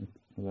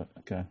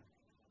 Okay.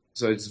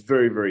 So it's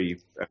very, very.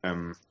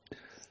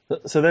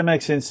 So that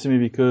makes sense to me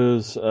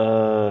because if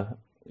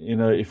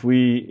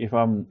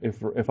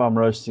I'm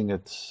roasting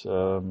at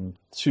 2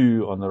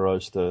 on the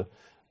roaster,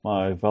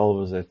 my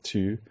valve is at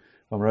 2.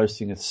 If I'm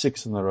roasting at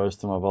 6 on the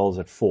roaster, my valve's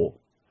at 4.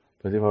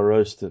 But if I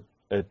roast it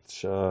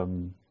at have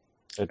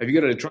you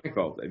got an electronic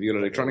valve? Have you got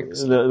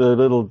electronics? The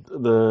little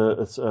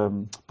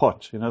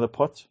pot, the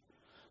pot.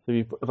 So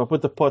if I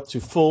put the pot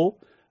to full,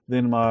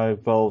 then my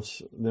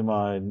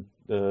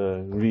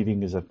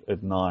reading is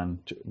at 9,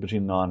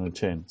 between 9 and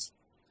 10.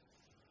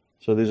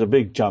 So there's a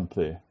big jump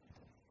there.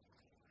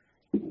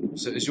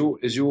 So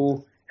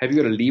have you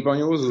got a lever on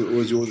yours, or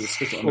is yours a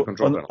switch on the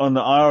control panel? On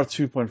the IR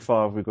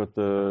 2.5, we've got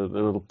the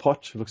little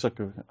pot. It looks like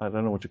I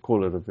don't know what you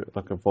call it,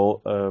 like a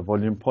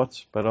volume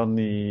pot. But on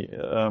the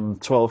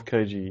 12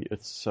 kg,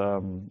 it's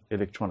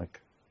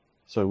electronic.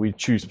 So we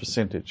choose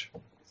percentage.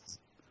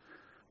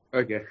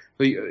 Okay,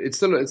 so it's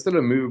still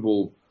a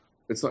movable.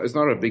 It's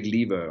not a big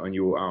lever on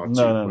your IR 2.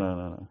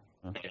 No.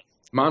 Okay.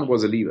 Mine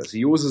was a lever. So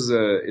yours is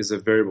a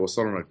variable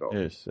solenoid valve.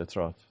 Yes, that's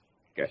right.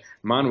 Okay,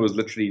 mine was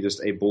literally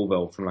just a ball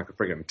valve from like a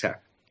friggin'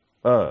 tap.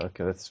 Oh,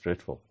 okay, that's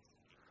dreadful.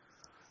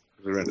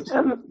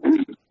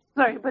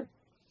 Sorry, but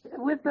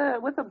with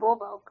a ball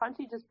valve, can't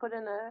you just put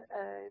in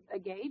a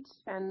gauge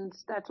and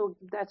that will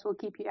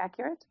keep you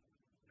accurate?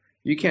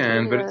 You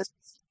can, but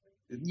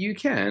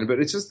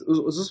it's just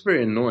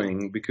very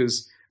annoying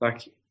because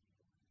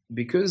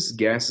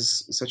gas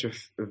is such a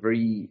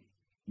very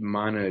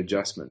minor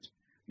adjustment.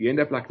 You end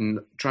up like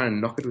trying to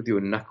knock it with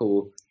your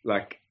knuckle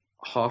like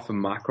half a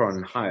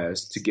micron higher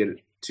to get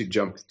it to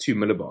jump 2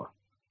 millibar.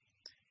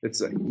 It's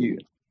like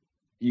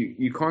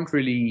you can't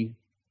really.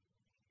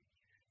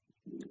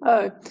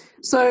 Oh,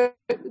 so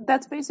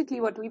that's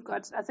basically what we've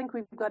got. I think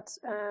we've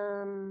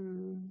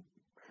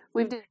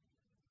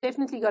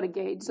definitely got a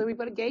gauge. So we've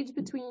got a gauge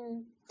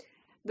between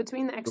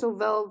the actual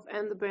valve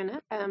and the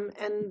burner,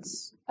 and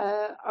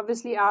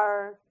obviously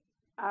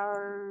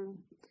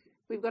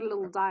we've got a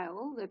little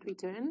dial that we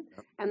turn,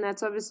 and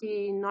that's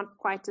obviously not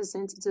quite as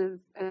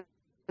sensitive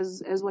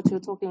as what you're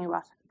talking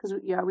about, because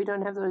we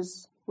don't have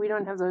those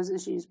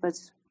issues, but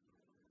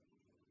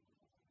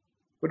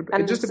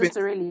it just depends.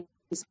 Really,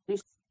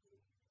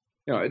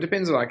 it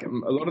depends. Like a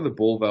lot of the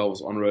ball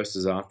valves on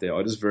roasters out there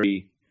are just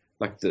very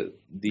like the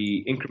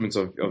increments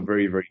are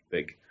very, very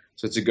big.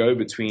 So to go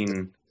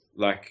between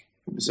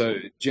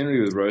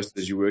generally with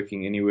roasters you're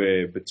working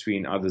anywhere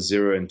between either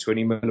 0 and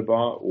 20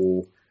 millibar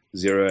or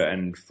 0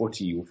 and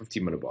 40 or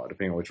 50 millibar,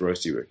 depending on which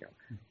roaster you're working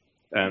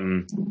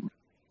on.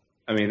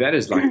 That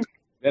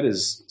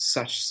is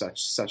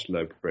such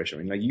low pressure.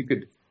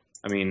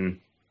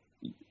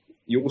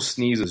 Your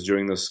sneezes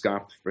during the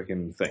Skype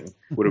freaking thing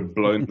would have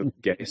blown the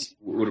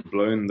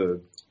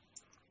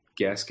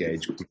gas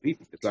gauge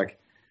completely. It's like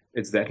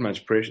it's that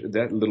much pressure,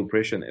 that little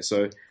pressure in there.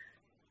 So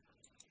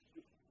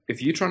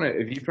if you're trying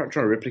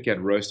to replicate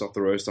roast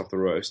after roast after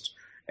roast,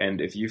 and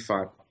if you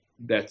find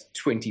that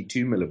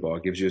 22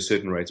 millibar gives you a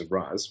certain rate of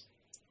rise,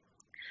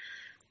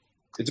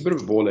 it's a bit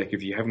of a ball ache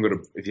if you haven't got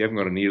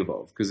a needle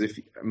valve. Because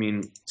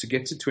to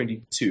get to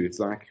 22, it's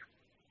like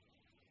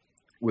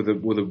with a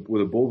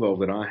ball valve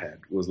that I had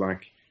was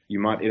like you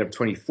might end up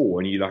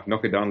 24 and you like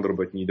knock it down a little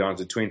bit and you're down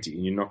to 20,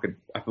 and you knock it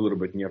up a little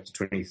bit and you're up to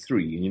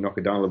 23, and you knock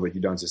it down a little bit,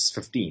 you're down to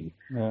 15.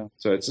 Yeah.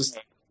 So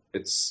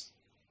it's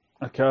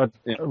Okay,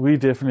 Yeah. we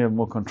definitely have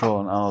more control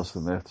on ours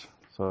than that.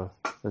 So,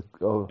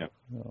 Yeah.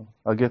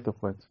 I get the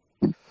point.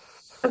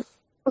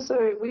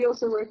 Also, we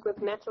also work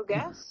with natural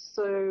gas.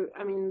 So,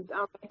 I mean,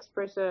 our max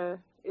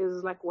pressure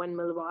is like 1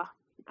 millibar.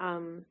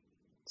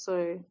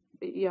 So,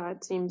 yeah,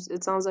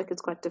 it sounds like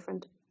it's quite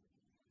different.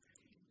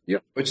 Yeah,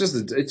 it's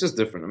just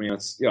different. I mean,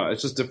 it's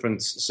just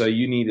different. So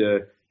you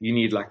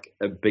need like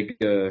a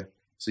bigger.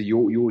 So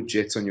your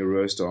jets on your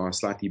roaster are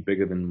slightly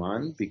bigger than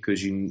mine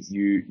because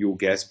your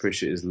gas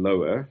pressure is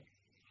lower.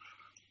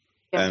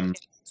 Yeah.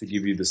 To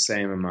give you the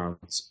same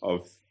amount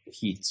of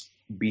heat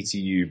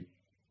BTU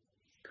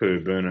per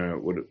burner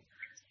would.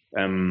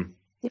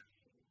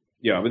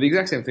 Yeah, but the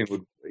exact same thing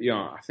would. Yeah,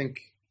 I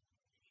think.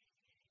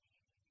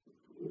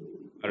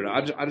 I don't know.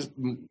 I just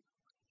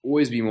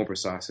always be more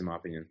precise in my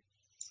opinion.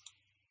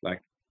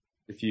 Like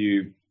if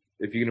you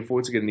can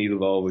afford to get a needle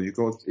valve,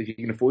 if you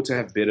can afford to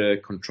have better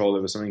control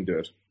over something, do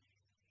it.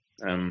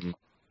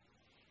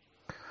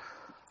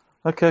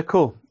 Okay,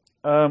 cool.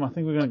 I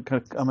think we're going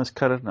to almost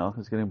cut it now.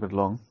 It's getting a bit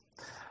long.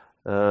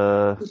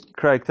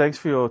 Craig, thanks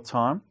for your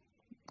time.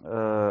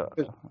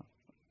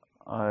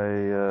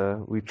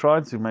 We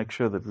tried to make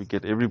sure that we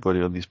get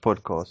everybody on these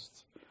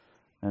podcasts,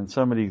 and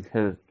somebody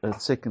had a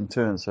second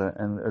turn,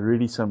 and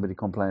really somebody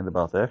complained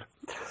about that.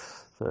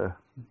 So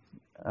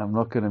I'm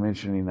not going to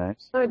mention any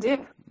names. Oh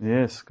dear.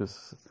 Yes,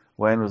 because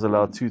Wayne was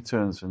allowed 2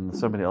 turns and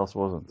somebody else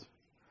wasn't.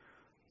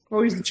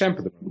 Well, he's the champ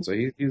of the round, so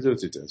he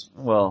deserves 2 turns.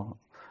 Well,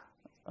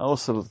 I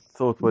also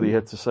thought what he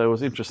had to say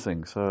was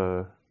interesting.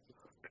 So,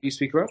 Can you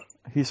speak about?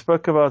 he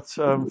spoke about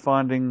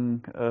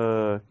finding,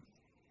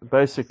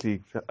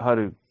 basically, how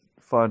to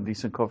find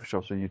decent coffee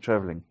shops when you're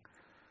traveling,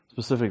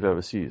 specifically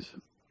overseas.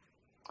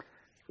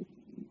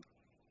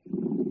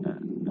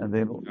 And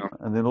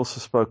then also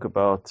spoke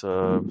about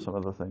some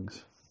other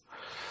things.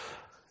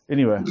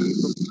 Anyway,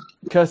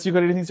 Cass, you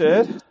got anything to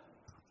add?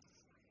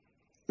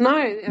 No,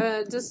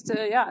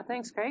 yeah.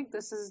 Thanks, Craig.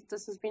 This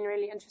has been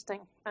really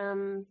interesting.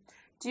 So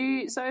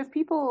if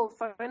people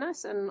phone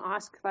us and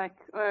ask like,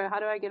 oh, how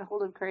do I get a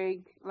hold of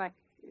Craig? Like,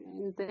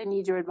 they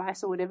need your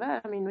advice or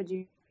whatever. I mean, would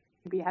you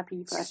be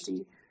happy for us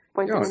to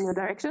point them in your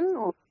direction?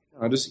 Or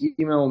just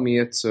email me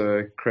at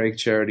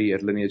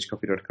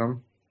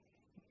craigcharity@lineagecoffee.com.